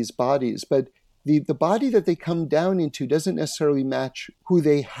into these bodies, but the body that they come down into doesn't necessarily match who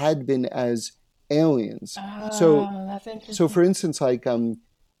they had been as aliens. Oh, that's interesting. So for instance, like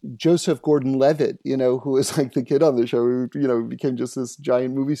Joseph Gordon-Levitt, who was like the kid on the show, who, became just this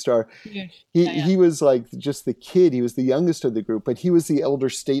giant movie star. He was like just the kid. He was the youngest of the group, but he was the elder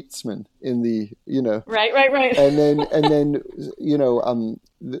statesman in the, Right. And then,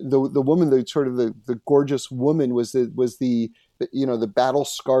 the woman, the sort of the gorgeous woman was the battle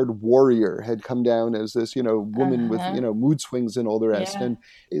scarred warrior had come down as this, woman with, mood swings and all the rest. Yeah.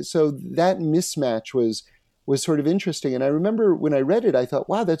 And so that mismatch was sort of interesting. And I remember when I read it, I thought,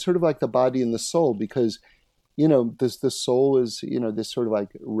 wow, that's sort of like the body and the soul, because, the soul is, this sort of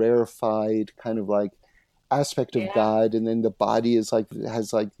like rarefied kind of like aspect of God. And then the body is like,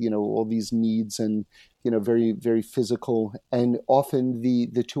 has like, all these needs and, very, very physical. And often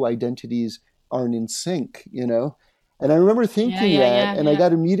the 2 identities aren't in sync, And I remember thinking I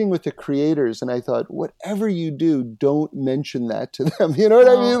got a meeting with the creators, and I thought, whatever you do, don't mention that to them. You know what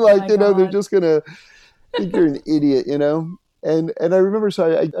I mean? Like, they're just going to think you're an idiot, And I remember,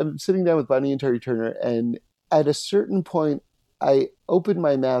 so I'm sitting down with Bonnie and Terry Turner, and at a certain point, I opened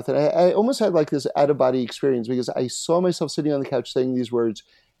my mouth, and I almost had like this out-of-body experience, because I saw myself sitting on the couch saying these words,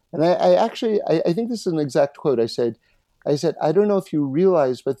 And I actually, I think this is an exact quote. I said, I don't know if you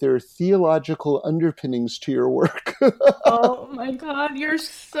realize, but there are theological underpinnings to your work. Oh my God, you're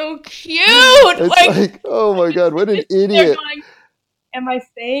so cute. It's like, oh my God, what an idiot. Going, am I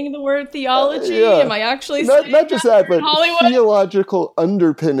saying the word theology? Yeah. Am I actually saying not just that, but Hollywood? Theological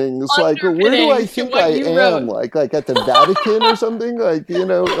underpinnings. Like, where do I think I am? Like at the Vatican or something? Like,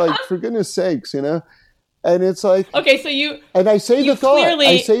 like for goodness sakes, And it's like, okay, so you, and I say the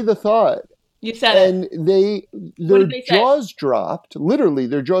thought, you said it. And their jaws dropped, literally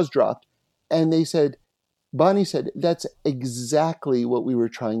their jaws dropped. And they said, Bonnie said, that's exactly what we were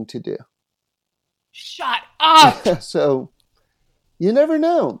trying to do. Shut up. So you never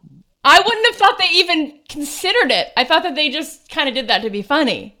know. I wouldn't have thought they even considered it. I thought that they just kind of did that to be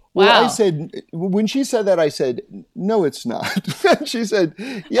funny. Wow. Well, I said, when she said that, I said, no, it's not. And she said,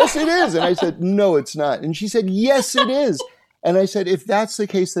 yes, it is. And I said, no, it's not. And she said, yes, it is. And I said, if that's the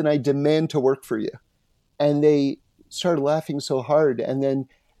case, then I demand to work for you. And they started laughing so hard. And then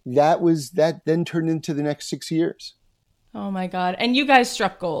that then turned into the next 6 years. Oh my God. And you guys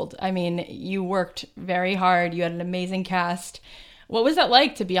struck gold. I mean, you worked very hard. You had an amazing cast. What was that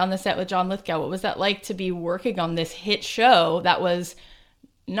like to be on the set with John Lithgow? What was that like to be working on this hit show that was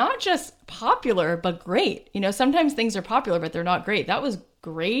not just popular, but great? Sometimes things are popular, but they're not great. That was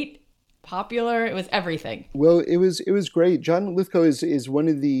great. Popular. It was everything. Well, it was great. John Lithgow is one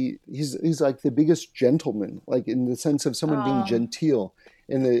of he's like the biggest gentleman, like in the sense of someone being genteel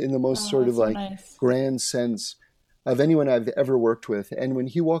in the most sort of like nice, grand sense of anyone I've ever worked with. And when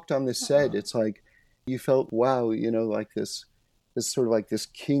he walked on this set, it's like you felt, wow, like this sort of like this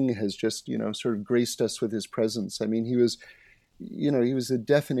king has just, sort of graced us with his presence. I mean, he was the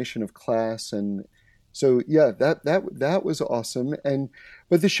definition of class. And so, yeah, that was awesome.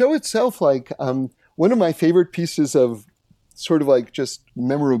 But the show itself, like, one of my favorite pieces of sort of like just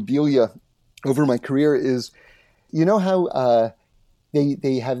memorabilia over my career is, how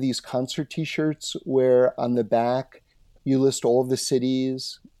they have these concert T-shirts where on the back you list all of the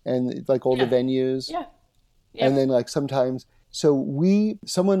cities and like all the venues. Yeah. And then like sometimes, so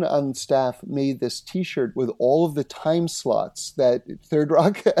someone on staff made this T-shirt with all of the time slots that Third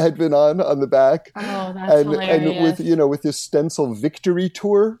Rock had been on the back. Oh, that's hilarious. And with this stencil victory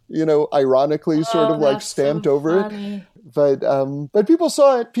tour, ironically sort of like stamped over it. But people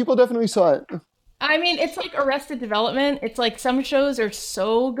saw it. People definitely saw it. I mean, it's like Arrested Development. It's like some shows are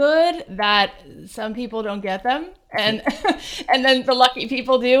so good that some people don't get them. And and then the lucky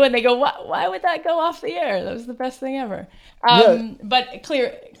people do, and they go, why would that go off the air? That was the best thing ever. But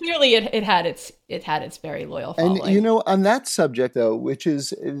clearly it had its very loyal following. And, on that subject, though, which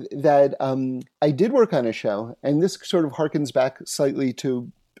is that I did work on a show, and this sort of harkens back slightly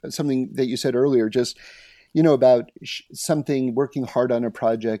to something that you said earlier, just, about something, working hard on a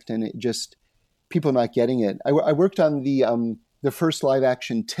project, and it just, people not getting it. I worked on the first live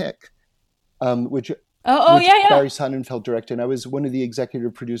action Tick, which Barry Sonnenfeld directed. And I was one of the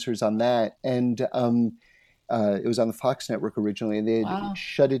executive producers on that. And it was on the Fox network originally. And they had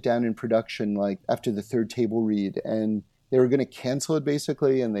shut it down in production like after the third table read. And they were going to cancel it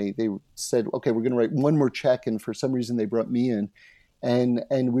basically. And they said, okay, we're going to write one more check. And for some reason they brought me in.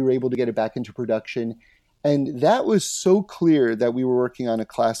 And we were able to get it back into production. And that was so clear that we were working on a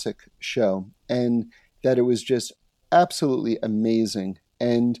classic show and that it was just absolutely amazing.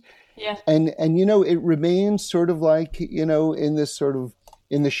 And it remains sort of like, in this sort of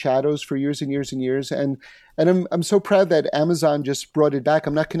in the shadows for years and years and years. And I'm so proud that Amazon just brought it back.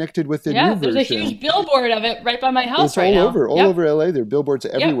 I'm not connected with the new version. Yeah, there's a huge billboard of it right by my house right now. All over LA. There are billboards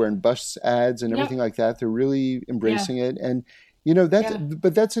everywhere and bus ads and everything like that. They're really embracing it. And,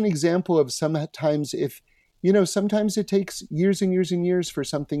 but that's an example of sometimes sometimes it takes years and years and years for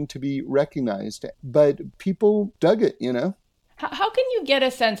something to be recognized, but people dug it, How can you get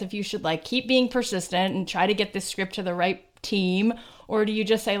a sense if you should like keep being persistent and try to get this script to the right team? Or do you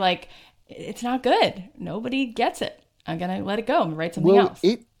just say like, it's not good. Nobody gets it. I'm going to let it go and write something else.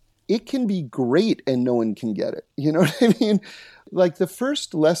 It can be great and no one can get it. You know what I mean? Like the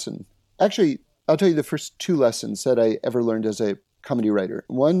first lesson, actually, I'll tell you the first two lessons that I ever learned as a comedy writer.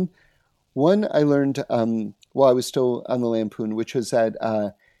 One I learned while I was still on the Lampoon, which was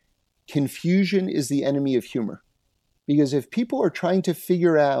that confusion is the enemy of humor. Because if people are trying to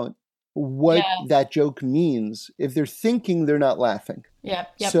figure out what that joke means, if they're thinking, they're not laughing.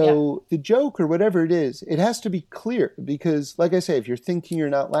 The joke or whatever it is, it has to be clear. Because like I say, if you're thinking, you're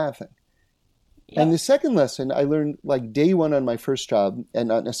not laughing. And the second lesson I learned like day one on my first job, and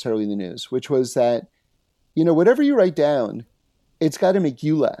not necessarily in the news, which was that, whatever you write down, it's got to make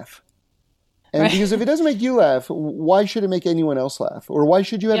you laugh. And Right. because if it doesn't make you laugh, why should it make anyone else laugh? Or why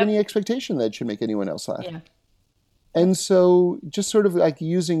should you have Yep. any expectation that it should make anyone else laugh? Yeah. And so just sort of like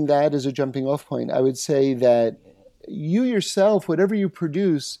using that as a jumping off point, I would say that you yourself, whatever you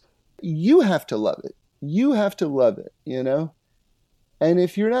produce, you have to love it. You have to love it, you know? And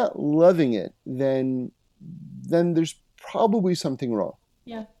if you're not loving it, then there's probably something wrong.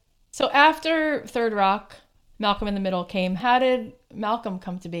 Yeah. So after Third Rock, Malcolm in the Middle came. How did Malcolm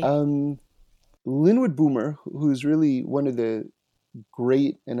come to be? Linwood Boomer, who's really one of the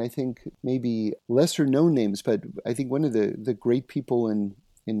great, and I think maybe lesser known names, but I think one of the great people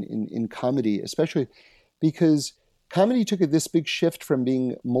in comedy, especially because comedy took this big shift from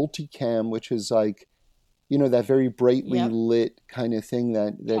being multicam, which is like, you know, that very brightly Yep. lit kind of thing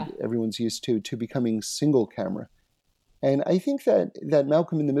that everyone's used to becoming single camera. And I think that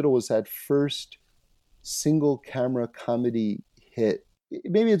Malcolm in the Middle was that first single camera comedy hit.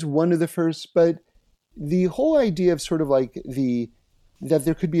 Maybe it's one of the first, but the whole idea of sort of like that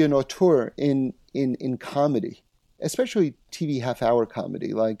there could be an auteur in comedy, especially TV half-hour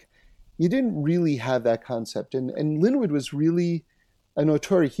comedy, like you didn't really have that concept. And Linwood was really an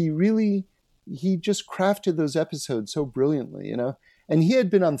auteur. He just crafted those episodes so brilliantly, you know. And he had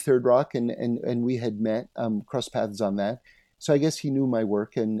been on Third Rock, and we had met, crossed paths on that. So I guess he knew my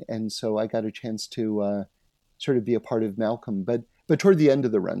work, and so I got a chance to sort of be a part of Malcolm, but toward the end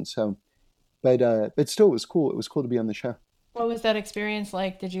of the run. So, but still, it was cool. It was cool to be on the show. What was that experience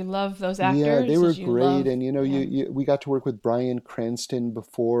like? Did you love those actors? Yeah, they were Did you great, love- and you know, we got to work with Bryan Cranston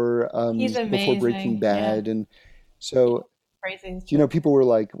before He's before amazing. Breaking Bad, and so. Crazy. You know, people were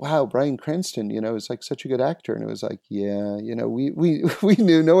like, "Wow, Bryan Cranston, you know, is like such a good actor," and it was like, "Yeah, you know, we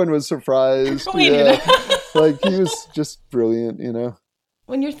knew. No one was surprised. We knew that. Like he was just brilliant, you know."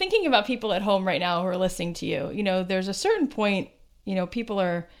 When you're thinking about people at home right now who are listening to you, you know, there's a certain point, you know,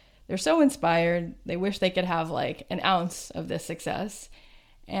 they're so inspired. They wish they could have like an ounce of this success.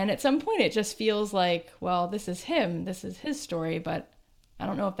 And at some point it just feels like, well, this is him. This is his story, but I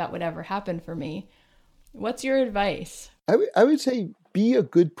don't know if that would ever happen for me. What's your advice? I would say be a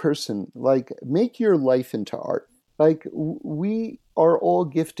good person. Like make your life into art. Like we are all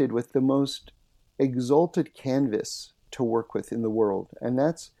gifted with the most exalted canvas to work with in the world, and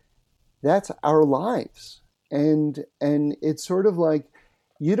that's our lives. And it's sort of like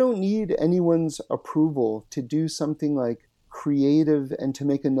you don't need anyone's approval to do something like creative and to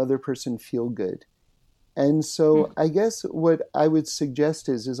make another person feel good. And so I guess what I would suggest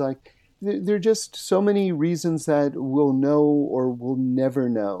is like there are just so many reasons that we'll know or we'll never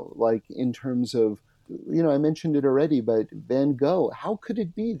know, like in terms of, you know, I mentioned it already, but Van Gogh, how could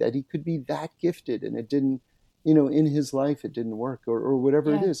it be that he could be that gifted and it didn't, you know, in his life it didn't work or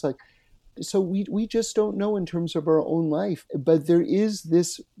whatever it is. Like, so we just don't know in terms of our own life, but there is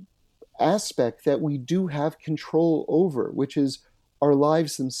this aspect that we do have control over, which is our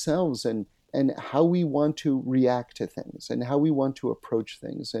lives themselves and how we want to react to things and how we want to approach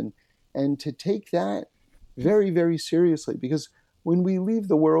things and to take that very, very seriously, because when we leave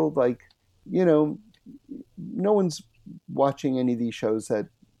the world, like, you know, no one's watching any of these shows that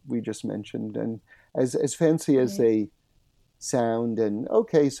we just mentioned, and as fancy as they sound, and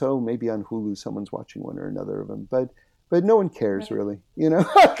okay, so maybe on Hulu someone's watching one or another of them, but no one cares really, you know.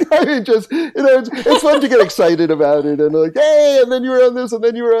 I mean, just, you know, it's fun to get excited about it and like, hey, and then you were on this and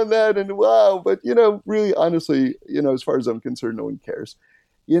then you were on that and wow, but you know, really honestly, you know, as far as I'm concerned, no one cares.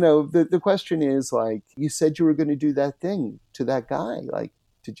 You know, the question is like, you said you were going to do that thing to that guy. Like,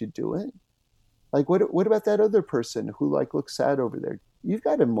 did you do it? Like, what about that other person who like looks sad over there? You've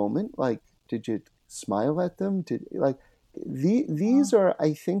got a moment. Like, did you smile at them? These are,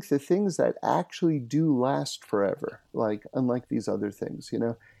 I think, the things that actually do last forever. Like, unlike these other things, you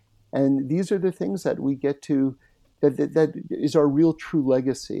know. And these are the things that we get to. That is our real true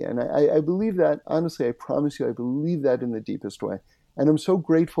legacy. And I believe that, honestly, I promise you, I believe that in the deepest way. And I'm so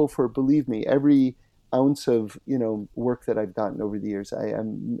grateful for, believe me, every ounce of, you know, work that I've gotten over the years. I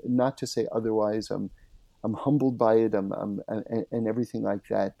am not to say otherwise. I'm humbled by it. And everything like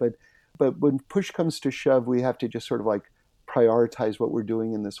that. But when push comes to shove, we have to just sort of like prioritize what we're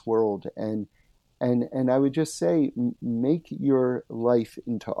doing in this world. And I would just say, make your life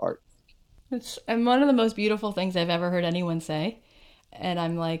into art. And one of the most beautiful things I've ever heard anyone say. And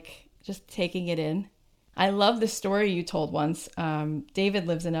I'm like just taking it in. I love the story you told once. David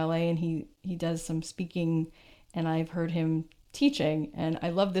lives in LA and he does some speaking, and I've heard him teaching. And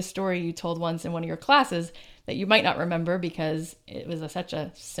I love this story you told once in one of your classes that you might not remember because it was such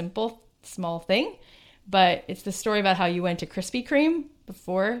a simple, small thing. But it's the story about how you went to Krispy Kreme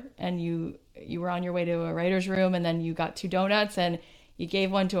before and you were on your way to a writer's room and then you got 2 donuts and You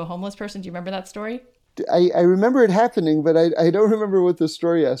gave one to a homeless person. Do you remember that story? I remember it happening, but I don't remember what the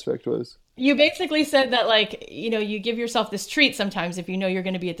story aspect was. You basically said that, like, you give yourself this treat sometimes if you know you're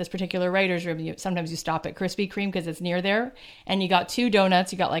going to be at this particular writer's room. Sometimes you stop at Krispy Kreme because it's near there. And you got 2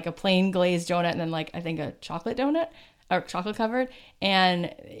 donuts. You got like a plain glazed donut and then like, I think a chocolate donut or chocolate covered.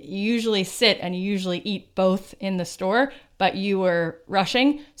 And you usually sit and you usually eat both in the store, but you were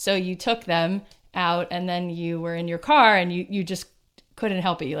rushing. So you took them out and then you were in your car and you just couldn't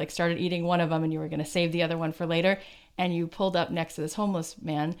help it. You like started eating one of them and you were going to save the other one for later. And you pulled up next to this homeless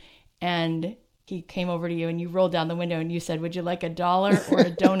man and he came over to you and you rolled down the window and you said, would you like $1 or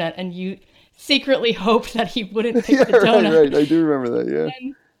a donut? And you secretly hoped that he wouldn't pick the donut. Right. I do remember that, yeah.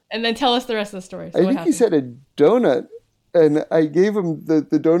 And then tell us the rest of the story. So I think he said a donut, and I gave him the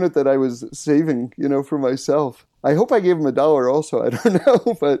donut that I was saving, for myself. I hope I gave him $1 also. I don't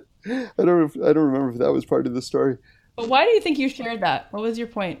know, but I don't remember if that was part of the story. But why do you think you shared that? What was your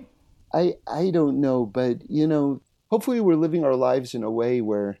point? I don't know, but, hopefully we're living our lives in a way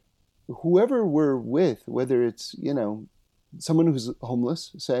where whoever we're with, whether it's, someone who's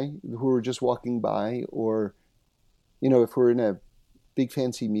homeless, say, who are just walking by, or, if we're in a big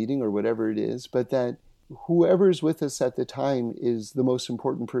fancy meeting or whatever it is, but that whoever's with us at the time is the most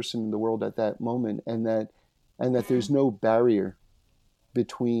important person in the world at that moment, and that there's no barrier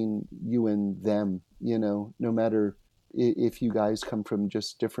between you and them, no matter if you guys come from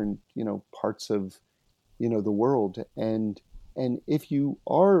just different, parts of, the world. And if you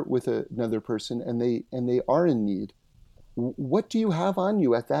are with another person and they are in need, what do you have on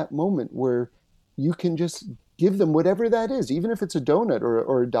you at that moment where you can just give them whatever that is, even if it's a donut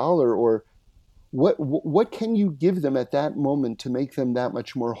or $1, or what can you give them at that moment to make them that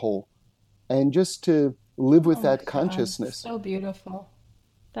much more whole? And just to live with that consciousness. So beautiful.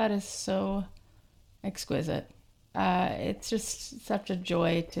 That is so exquisite. It's just such a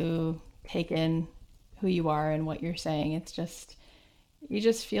joy to take in who you are and what you're saying. It's just, you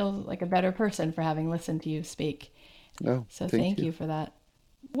just feel like a better person for having listened to you speak. Oh, so thank you for that.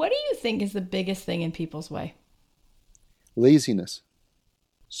 What do you think is the biggest thing in people's way? Laziness.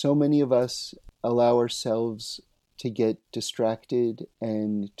 So many of us allow ourselves to get distracted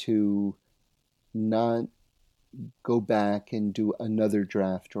and to not go back and do another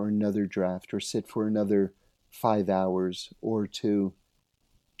draft or sit for another 5 hours, or to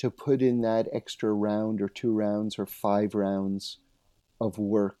put in that extra round or 2 rounds or 5 rounds of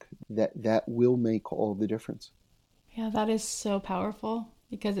work that will make all the difference. Yeah, that is so powerful,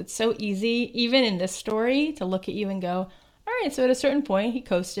 because it's so easy, even in this story, to look at you and go, all right, so at a certain point he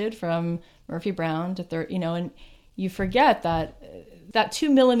coasted from Murphy Brown to and you forget that 2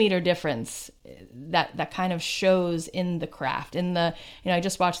 millimeter difference that kind of shows in the craft. In the, I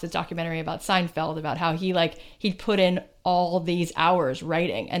just watched this documentary about Seinfeld, about how he'd put in all these hours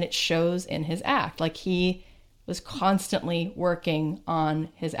writing, and it shows in his act. Like, he was constantly working on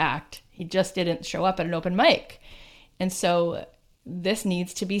his act. He just didn't show up at an open mic. And so this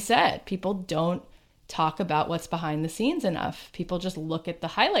needs to be said. People don't talk about what's behind the scenes enough. People just look at the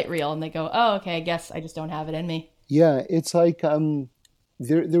highlight reel and they go, oh, okay, I guess I just don't have it in me. Yeah, it's like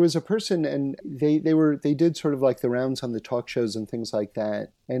there was a person, and they did sort of like the rounds on the talk shows and things like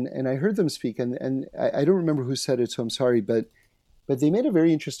that. And I heard them speak, and I don't remember who said it, so I'm sorry, but they made a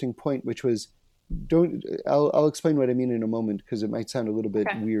very interesting point, which was, I'll explain what I mean in a moment, because it might sound a little bit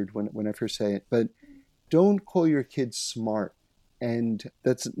weird when I first say it, but don't call your kids smart. And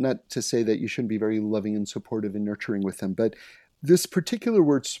that's not to say that you shouldn't be very loving and supportive and nurturing with them, but this particular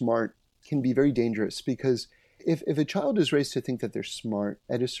word smart can be very dangerous, because if a child is raised to think that they're smart,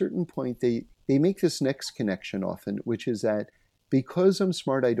 at a certain point they make this next connection often, which is that because I'm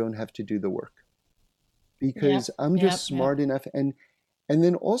smart, I don't have to do the work. Because I'm just smart enough. And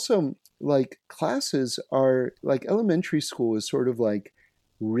then also, like, classes are, like, elementary school is sort of like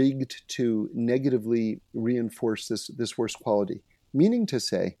rigged to negatively reinforce this worst quality. Meaning to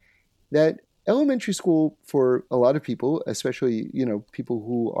say that elementary school, for a lot of people, especially, people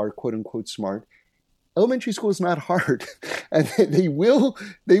who are quote unquote smart, elementary school is not hard. And they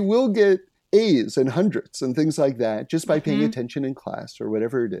will get A's and hundreds and things like that just by paying attention in class or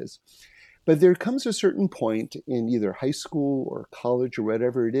whatever it is. But there comes a certain point in either high school or college or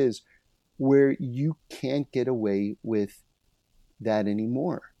whatever it is where you can't get away with that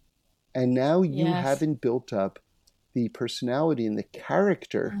anymore. And now you haven't built up the personality and the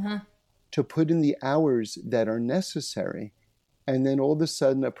character to put in the hours that are necessary. And then all of a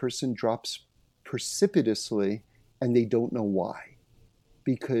sudden a person drops precipitously and they don't know why.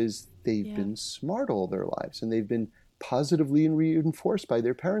 Because they've been smart all their lives, and they've been positively reinforced by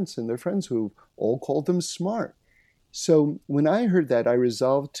their parents and their friends who all called them smart. So when I heard that, I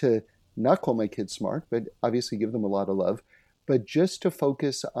resolved to not call my kids smart, but obviously give them a lot of love, but just to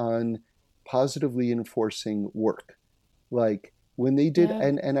focus on positively enforcing work. Like when they did, Yeah.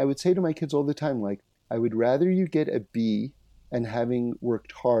 and I would say to my kids all the time, like, I would rather you get a B and having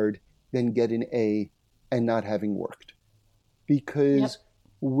worked hard than get an A and not having worked. Yep. Because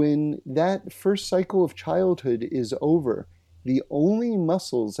when that first cycle of childhood is over, the only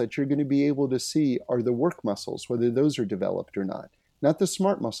muscles that you're going to be able to see are the work muscles, whether those are developed or not the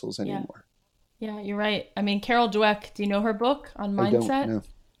smart muscles Yeah. anymore. Yeah, you're right. I mean, Carol Dweck, do you know her book on I don't mindset? know.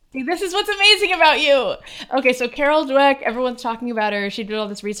 See, this is what's amazing about you. Okay, so Carol Dweck, everyone's talking about her. She did all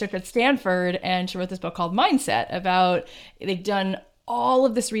this research at Stanford, and she wrote this book called Mindset about, they've done all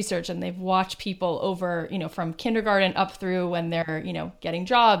of this research and they've watched people over, from kindergarten up through when they're, getting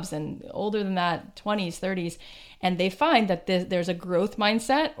jobs and older than that, 20s, 30s. And they find that there's a growth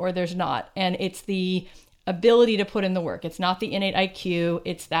mindset or there's not. And it's the ability to put in the work. It's not the innate IQ.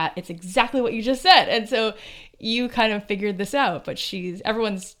 It's exactly what you just said. And so you kind of figured this out, but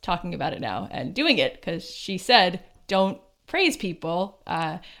everyone's talking about it now and doing it because she said, don't praise people,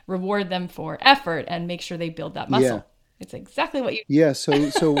 reward them for effort and make sure they build that muscle. Yeah. It's exactly what you. Yeah.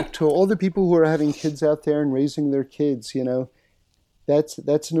 So to all the people who are having kids out there and raising their kids,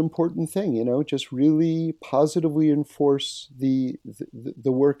 that's an important thing, just really positively enforce the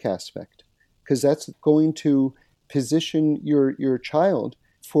work aspect, because that's going to position your child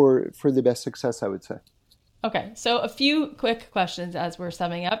for the best success, I would say. Okay, so a few quick questions as we're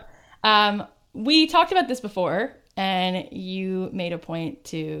summing up. We talked about this before, and you made a point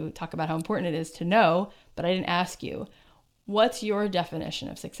to talk about how important it is to know, but I didn't ask you. What's your definition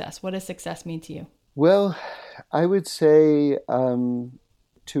of success? What does success mean to you? Well, I would say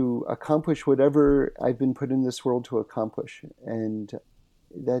to accomplish whatever I've been put in this world to accomplish, and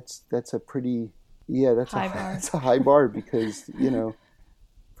that's a pretty that's a high bar because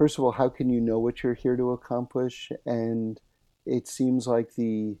first of all, how can you know what you're here to accomplish? And it seems like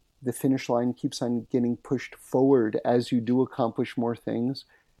the finish line keeps on getting pushed forward as you do accomplish more things.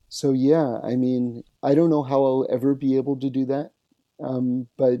 So yeah, I mean, I don't know how I'll ever be able to do that,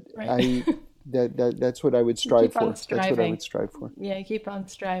 but right. That's what I would strive for. That's what I would strive for. Yeah, you keep on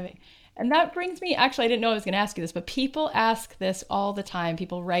striving. And that brings me, actually, I didn't know I was going to ask you this, but people ask this all the time.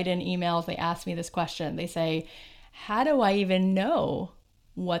 People write in emails, they ask me this question. They say, how do I even know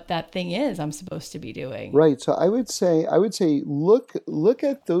what that thing is I'm supposed to be doing? Right. So I would say look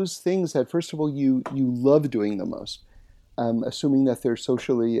at those things that first of all you love doing the most, assuming that they're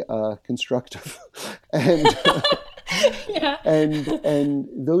socially constructive, and yeah. and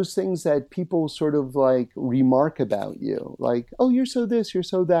those things that people sort of like remark about you, like, oh, you're so this, you're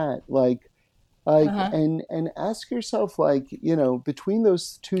so that, like and ask yourself, like, between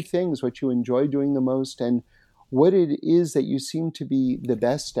those two things, what you enjoy doing the most and what it is that you seem to be the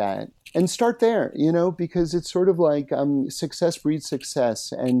best at, and start there, because it's sort of like success breeds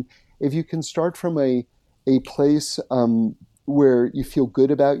success. And if you can start from a place where you feel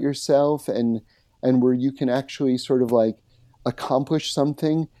good about yourself and where you can actually sort of like accomplish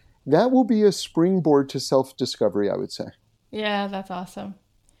something, that will be a springboard to self-discovery, I would say. Yeah, that's awesome.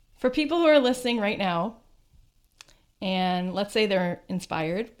 For people who are listening right now, and let's say they're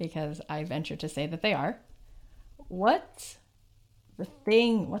inspired, because I venture to say that they are, what's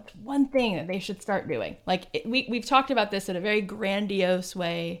one thing that they should start doing? Like we've talked about this in a very grandiose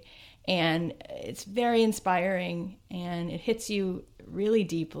way, and it's very inspiring and it hits you really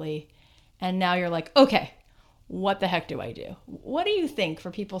deeply. And now you're like, okay, what the heck do I do? What do you think for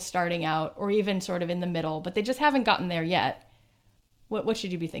people starting out or even sort of in the middle, but they just haven't gotten there yet? What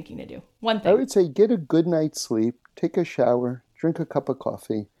should you be thinking to do? One thing. I would say get a good night's sleep, take a shower, drink a cup of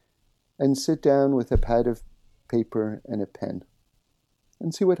coffee, and sit down with a pad of paper and a pen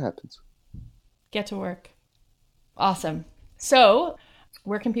and see what happens. Get to work. Awesome. So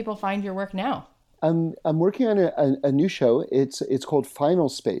where can people find your work now? I'm working on a new show. It's called Final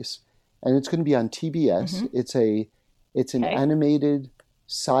Space, and it's going to be on TBS. Mm-hmm. It's an animated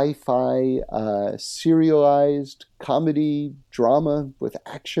sci-fi serialized comedy drama with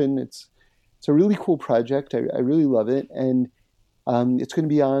action. It's a really cool project. I really love it, and it's going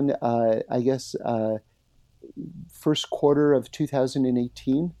to be on first quarter of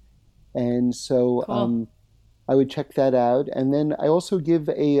 2018, and so cool. I would check that out. And then I also give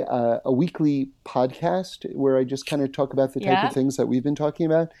a weekly podcast where I just kind of talk about the type of things that we've been talking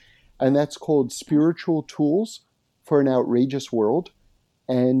about, and that's called Spiritual Tools for an Outrageous World.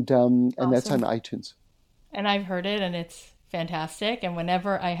 And awesome. That's on iTunes. And I've heard it, and it's fantastic. And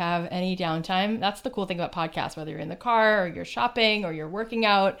whenever I have any downtime, that's the cool thing about podcasts, whether you're in the car or you're shopping or you're working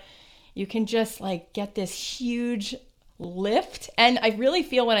out, you can just like get this huge lift. And I really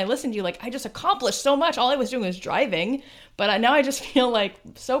feel when I listen to you, like I just accomplished so much. All I was doing was driving, but now I just feel like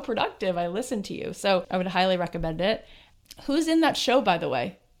so productive. I listened to you. So I would highly recommend it. Who's in that show, by the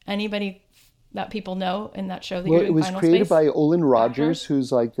way? Anybody that people know in that show that you're doing? It was created by Olin Rogers,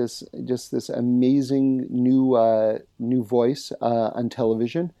 who's like this amazing new voice on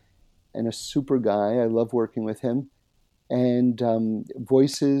television, and a super guy. I love working with him. And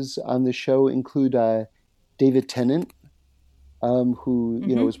voices on the show include David Tennant, who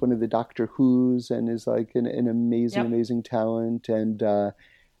you know is one of the Doctor Who's and is like an amazing talent. And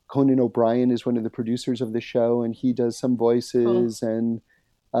Conan O'Brien is one of the producers of the show, and he does some voices. And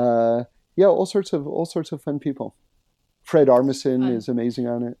all sorts of fun people. Fred Armisen is amazing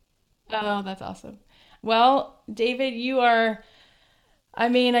on it. Oh, that's awesome. Well, David, you are. I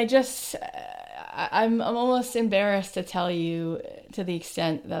mean, I'm almost embarrassed to tell you to the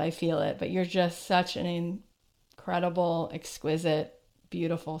extent that I feel it, but you're just such an incredible, exquisite,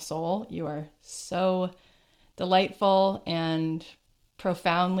 beautiful soul. You are so delightful and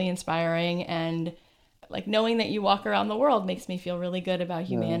profoundly inspiring, and like knowing that you walk around the world makes me feel really good about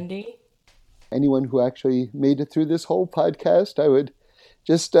humanity. Anyone who actually made it through this whole podcast, I would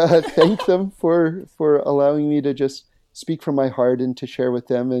just thank them for allowing me to just speak from my heart and to share with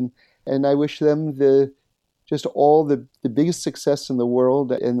them. And I wish them all the biggest success in the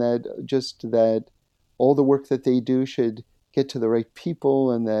world, and that all the work that they do should get to the right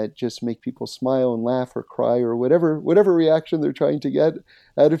people, and that just make people smile and laugh or cry or whatever reaction they're trying to get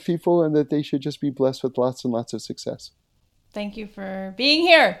out of people, and that they should just be blessed with lots and lots of success. Thank you for being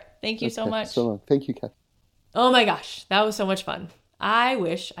here. Thank you so much. So long. Thank you, Kat. Oh my gosh, that was so much fun. I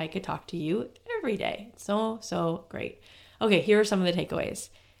wish I could talk to you every day. So great. Okay, here are some of the takeaways.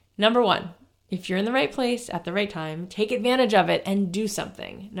 Number 1, if you're in the right place at the right time, take advantage of it and do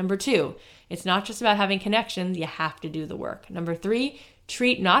something. Number 2, it's not just about having connections, you have to do the work. Number 3,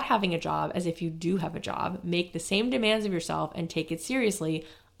 treat not having a job as if you do have a job. Make the same demands of yourself and take it seriously.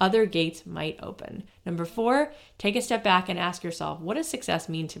 Other gates might open. Number 4, take a step back and ask yourself, what does success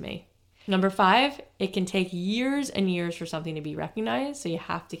mean to me? Number 5, it can take years and years for something to be recognized, so you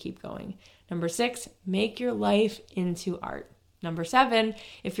have to keep going. Number 6, make your life into art. Number 7,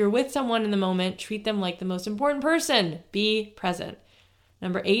 if you're with someone in the moment, treat them like the most important person. Be present.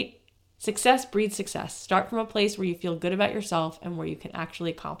 Number 8, success breeds success. Start from a place where you feel good about yourself and where you can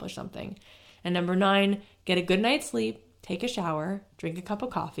actually accomplish something. And number 9, get a good night's sleep, take a shower, drink a cup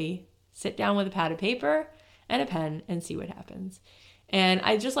of coffee, sit down with a pad of paper and a pen and see what happens. And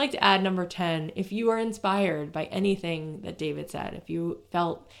I'd just like to add number 10, if you are inspired by anything that David said, if you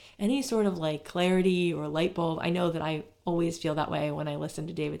felt any sort of like clarity or light bulb, I know that I always feel that way when I listen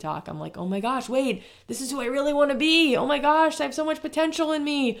to David talk. I'm like, oh my gosh, wait, this is who I really want to be. Oh my gosh, I have so much potential in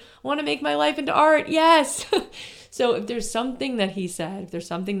me. I want to make my life into art. Yes. So if there's something that he said, if there's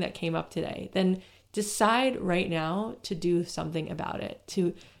something that came up today, then decide right now to do something about it,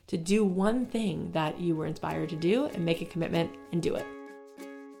 to do one thing that you were inspired to do and make a commitment and do it.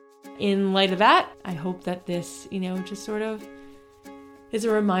 In light of that, I hope that this, just sort of is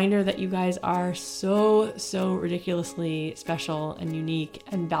a reminder that you guys are so ridiculously special and unique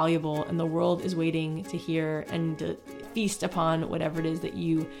and valuable, and the world is waiting to hear and to feast upon whatever it is that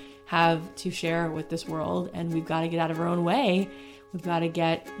you have to share with this world. And we've got to get out of our own way. We've got to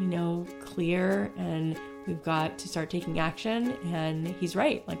get, clear, and we've got to start taking action. And he's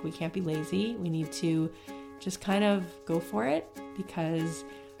right. Like, we can't be lazy. We need to just kind of go for it, because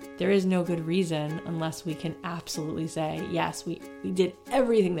there is no good reason unless we can absolutely say, yes, we did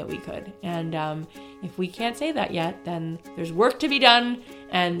everything that we could. And if we can't say that yet, then there's work to be done,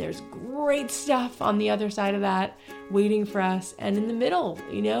 and there's great stuff on the other side of that waiting for us. And in the middle,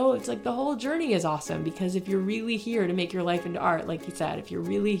 it's like the whole journey is awesome, because if you're really here to make your life into art, like you said, if you're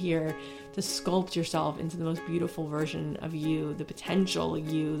really here to sculpt yourself into the most beautiful version of you, the potential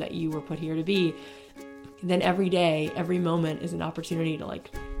you that you were put here to be, then every day, every moment is an opportunity to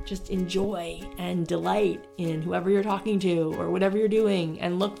just enjoy and delight in whoever you're talking to or whatever you're doing,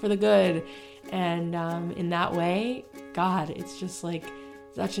 and look for the good. And in that way, God, it's just like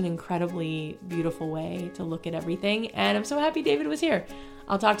such an incredibly beautiful way to look at everything. And I'm so happy David was here.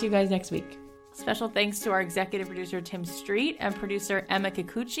 I'll talk to you guys next week. Special thanks to our executive producer, Tim Street, and producer, Emma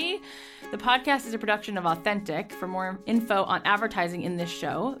Kikuchi. The podcast is a production of Authentic. For more info on advertising in this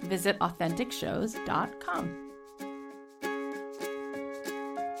show, visit AuthenticShows.com.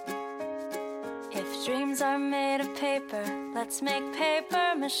 If dreams are made of paper, let's make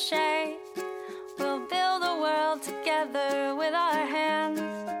paper mache. We'll build a world together with our hands.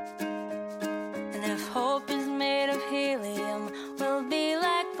 And if hope is made of helium, we'll be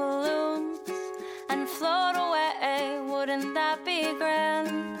like balloons and float away.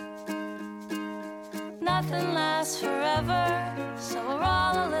 Nothing lasts forever, so we're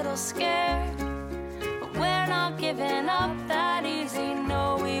all a little scared. But we're not giving up that easy,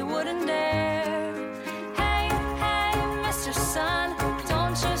 no, we wouldn't dare. Hey, hey, Mr. Sun,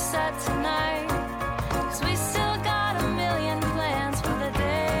 don't you set tonight, 'cause we still got a million plans for the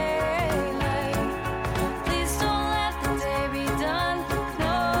daylight. Please don't let the day be done,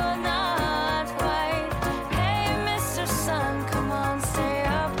 no, not quite. Hey, Mr. Sun, come on, stay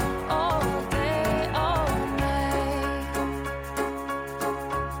up all day, all night.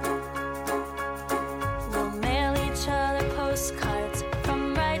 We'll mail each other postcards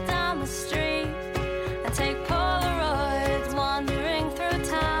from right down the street and take Polaroids wandering through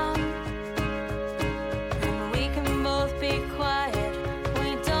town. And we can both be quiet, we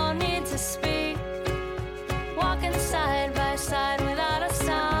don't need to speak, walking side by side without a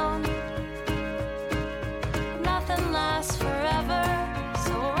sound. Nothing lasts forever,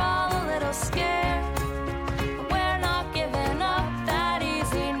 so we're all a little scared. But we're not giving up that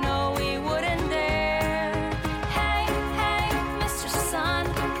easy, no, we wouldn't dare. Hey, hey, Mr. Sun,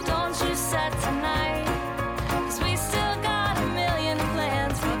 don't you set tonight, 'cause we still got a million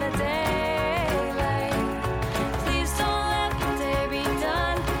plans for the daylight. Please don't let the day be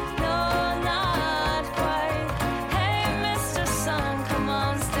done, no, not quite. Hey, Mr. Sun, come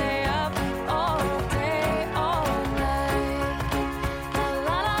on, stay up all day, all night.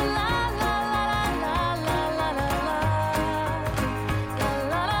 La la la la la la la la la la.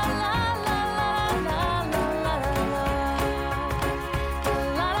 La la la la la la la la la la.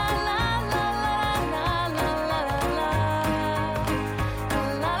 La la la la la la la la la.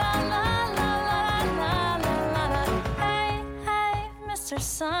 La la la la la la la la. Hey, hey, Mr.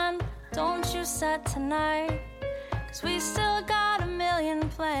 Sun, don't you set tonight, 'cause we still got a million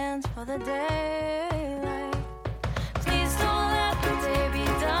plans for the day.